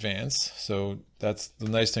cards advance. So that's the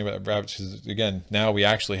nice thing about Ravage, because, again, now we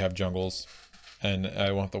actually have jungles, and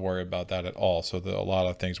I won't have to worry about that at all. So a lot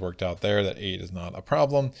of things worked out there. That 8 is not a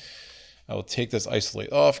problem. I will take this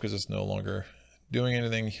isolate off because it's no longer doing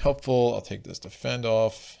anything helpful. I'll take this defend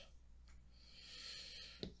off.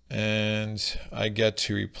 And I get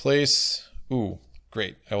to replace... Ooh.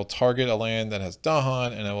 Great. I will target a land that has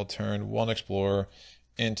Dahan, and I will turn 1 explorer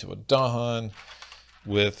into a Dahan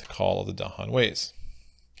with Call of the Dahan Ways.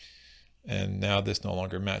 And now this no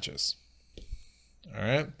longer matches. All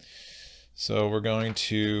right. So we're going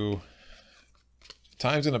to...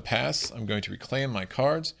 Time's going to pass. I'm going to reclaim my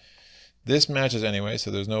cards. This matches anyway, so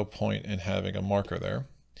there's no point in having a marker there.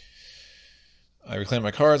 I reclaim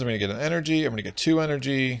my cards. I'm going to get an energy. I'm going to get 2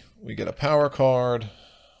 energy. We get a power card.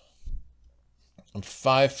 I'm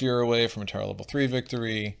 5 fear away from a Tower level 3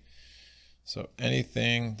 victory. So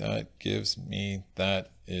anything that gives me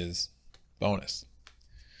that is bonus.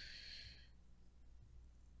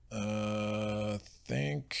 I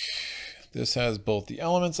think this has both the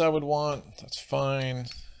elements I would want. That's fine.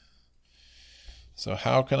 So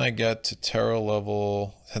how can I get to Terra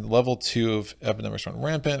level 2 of Epidemics Run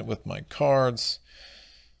Rampant with my cards?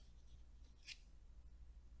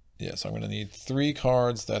 Yeah, so I'm going to need 3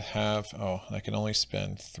 cards that have, oh, I can only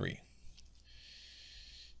spend 3.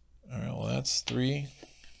 All right, well, that's 3.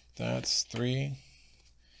 That's 3.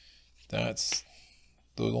 Those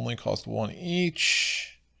only cost 1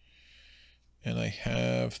 each. And I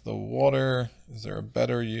have the water. Is there a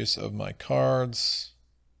better use of my cards?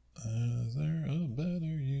 Is there a better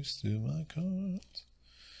use to my cards?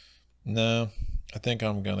 No, I think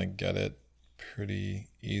I'm going to get it pretty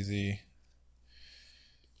easy.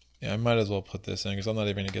 Yeah, I might as well put this in because I'm not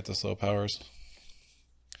even going to get the slow powers.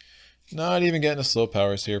 Not even getting the slow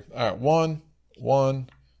powers here. All right, 1, 1,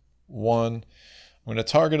 1. I'm going to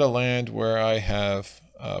target a land where I have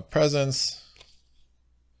presence.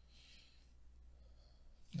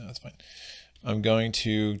 No, that's fine. I'm going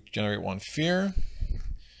to generate 1 fear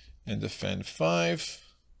and defend 5.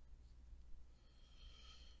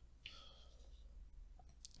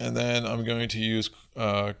 And then I'm going to use...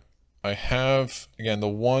 I have, again, the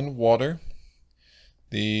 1 water.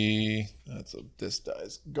 This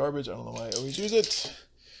dies garbage. I don't know why I always use it.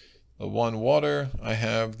 The 1 water. I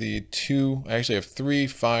have the 2. I actually have 3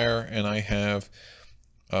 fire, and I have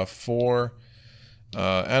 4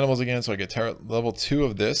 animals again. So I get level 2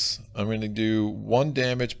 of this. I'm going to do 1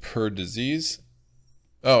 damage per disease.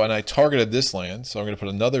 Oh, and I targeted this land, so I'm going to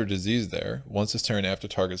put another disease there. Once this turn, after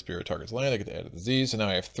target spirit targets land, I get to add a disease. So now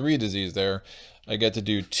I have 3 disease there. I get to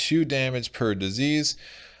do 2 damage per disease,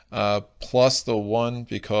 plus the 1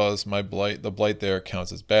 because the blight there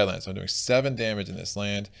counts as bad land. So I'm doing 7 damage in this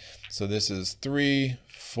land. So this is 3,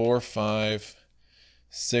 4, 5,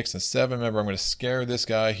 6, and 7. Remember, I'm going to scare this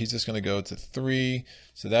guy. He's just going to go to 3.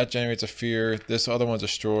 So that generates a fear. This other one's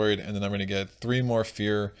destroyed, and then I'm going to get 3 more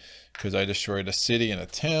fear because I destroyed a city and a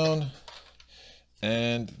town.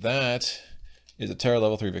 And that is a Terra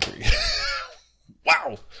level 3 victory.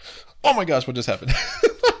 Wow. Oh my gosh, what just happened?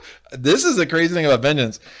 This is the crazy thing about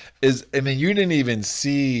Vengeance is, I mean, you didn't even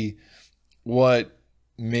see what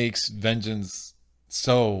makes Vengeance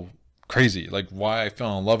so crazy. Like why I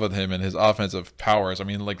fell in love with him and his offensive powers. I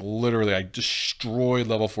mean, like literally I destroyed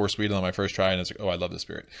level 4 Sweden on my first try and it's like, oh, I love this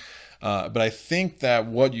spirit. But I think that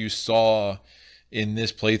what you saw in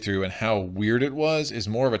this playthrough and how weird it was is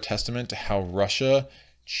more of a testament to how Russia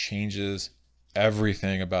changes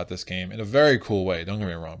everything about this game in a very cool way. Don't get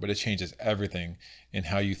me wrong, but it changes everything in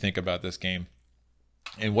how you think about this game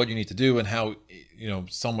and what you need to do and how, you know,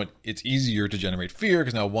 somewhat it's easier to generate fear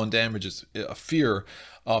because now 1 damage is a fear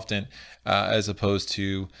often, as opposed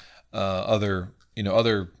to other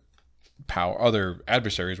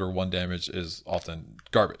adversaries where 1 damage is often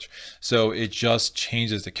garbage. So it just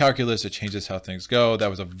changes the calculus. It changes how things go. That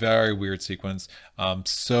was a very weird sequence. I'm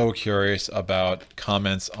so curious about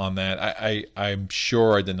comments on that. I'm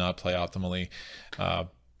sure I did not play optimally,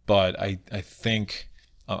 but I think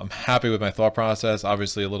I'm happy with my thought process.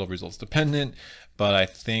 Obviously a little results dependent, but I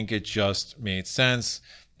think it just made sense.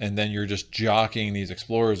 And then you're just jockeying these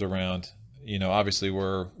explorers around. You know, obviously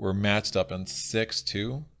we're matched up in 6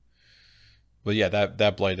 too. But yeah,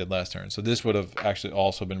 that blighted last turn. So this would have actually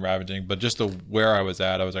also been ravaging. But just where I was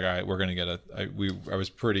at, I was like, all right, we're gonna get I was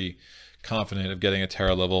pretty confident of getting a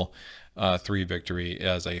Terra level 3 victory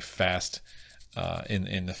as a fast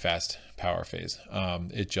in the fast power phase.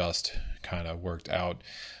 It just kind of worked out.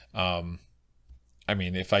 I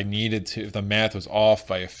mean, if I needed to, if the math was off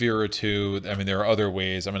by a fear or two, I mean, there are other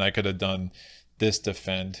ways. I mean, I could have done this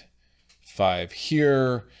defend 5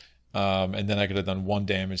 here, and then I could have done 1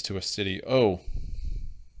 damage to a city. Oh,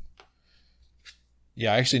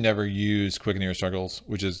 yeah, I actually never used Quickening Your Struggles,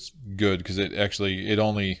 which is good because it'd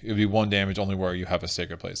be 1 damage only where you have a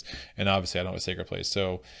Sacred Place, and obviously I don't have a Sacred Place,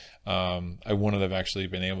 so I wouldn't have actually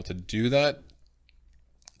been able to do that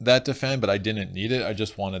defend, but I didn't need it. I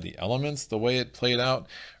just wanted the elements the way it played out,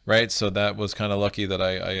 right? So that was kind of lucky that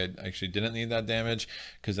I actually didn't need that damage,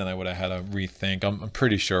 because then I would have had to rethink. I'm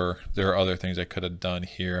pretty sure there are other things I could have done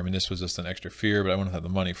here. I mean, this was just an extra fear, but I wouldn't have the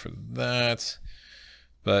money for that.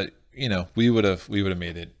 But you know, we would have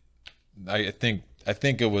made it. I think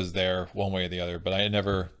it was there one way or the other, but I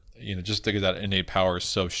never, you know, just because that innate power is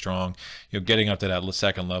so strong, you know, getting up to that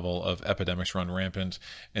second level of epidemics run rampant,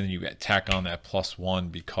 and then you tack on that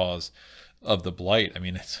 +1 because of the blight. I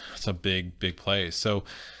mean, it's a big play. So,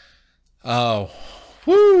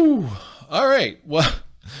 whoo! All right,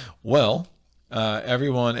 well,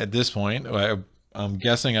 everyone at this point, I'm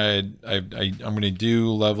guessing I'm going to do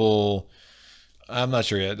level. I'm not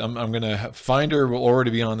sure yet. I'm going to Finder will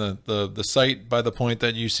already be on the site by the point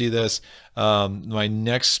that you see this. My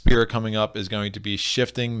next spear coming up is going to be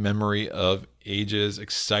Shifting Memory of Ages.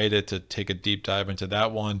 Excited to take a deep dive into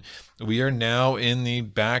that one. We are now in the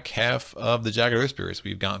back half of the Jagged Earth spears.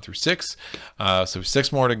 We've gone through 6, so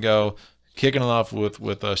 6 more to go. Kicking it off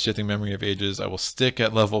with Shifting Memory of Ages. I will stick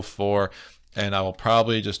at level 4. And I will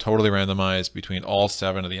probably just totally randomize between all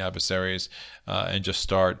 7 of the adversaries and just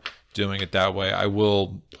start doing it that way. I'm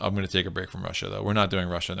going to take a break from Russia, though. We're not doing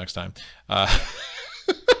Russia next time.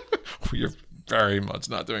 We're very much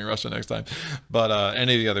not doing Russia next time. But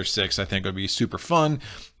any of the other 6, I think, would be super fun.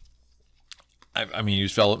 I mean,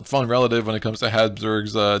 use fun relative when it comes to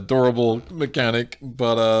Habsburg's durable mechanic,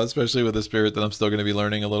 but especially with the spirit that I'm still going to be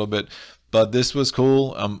learning a little bit. But this was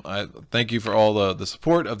cool. I thank you for all the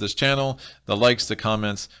support of this channel, the likes, the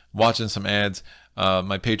comments, watching some ads.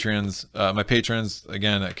 My patrons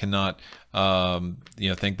again, I cannot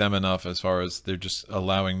thank them enough, as far as they're just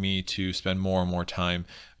allowing me to spend more and more time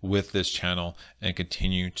with this channel and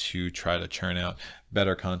continue to try to churn out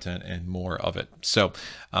better content and more of it. So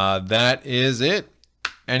that is it.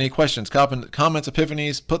 Any questions, comments,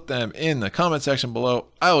 epiphanies, put them in the comment section below.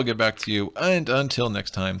 I will get back to you, and until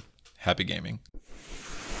next time, happy gaming.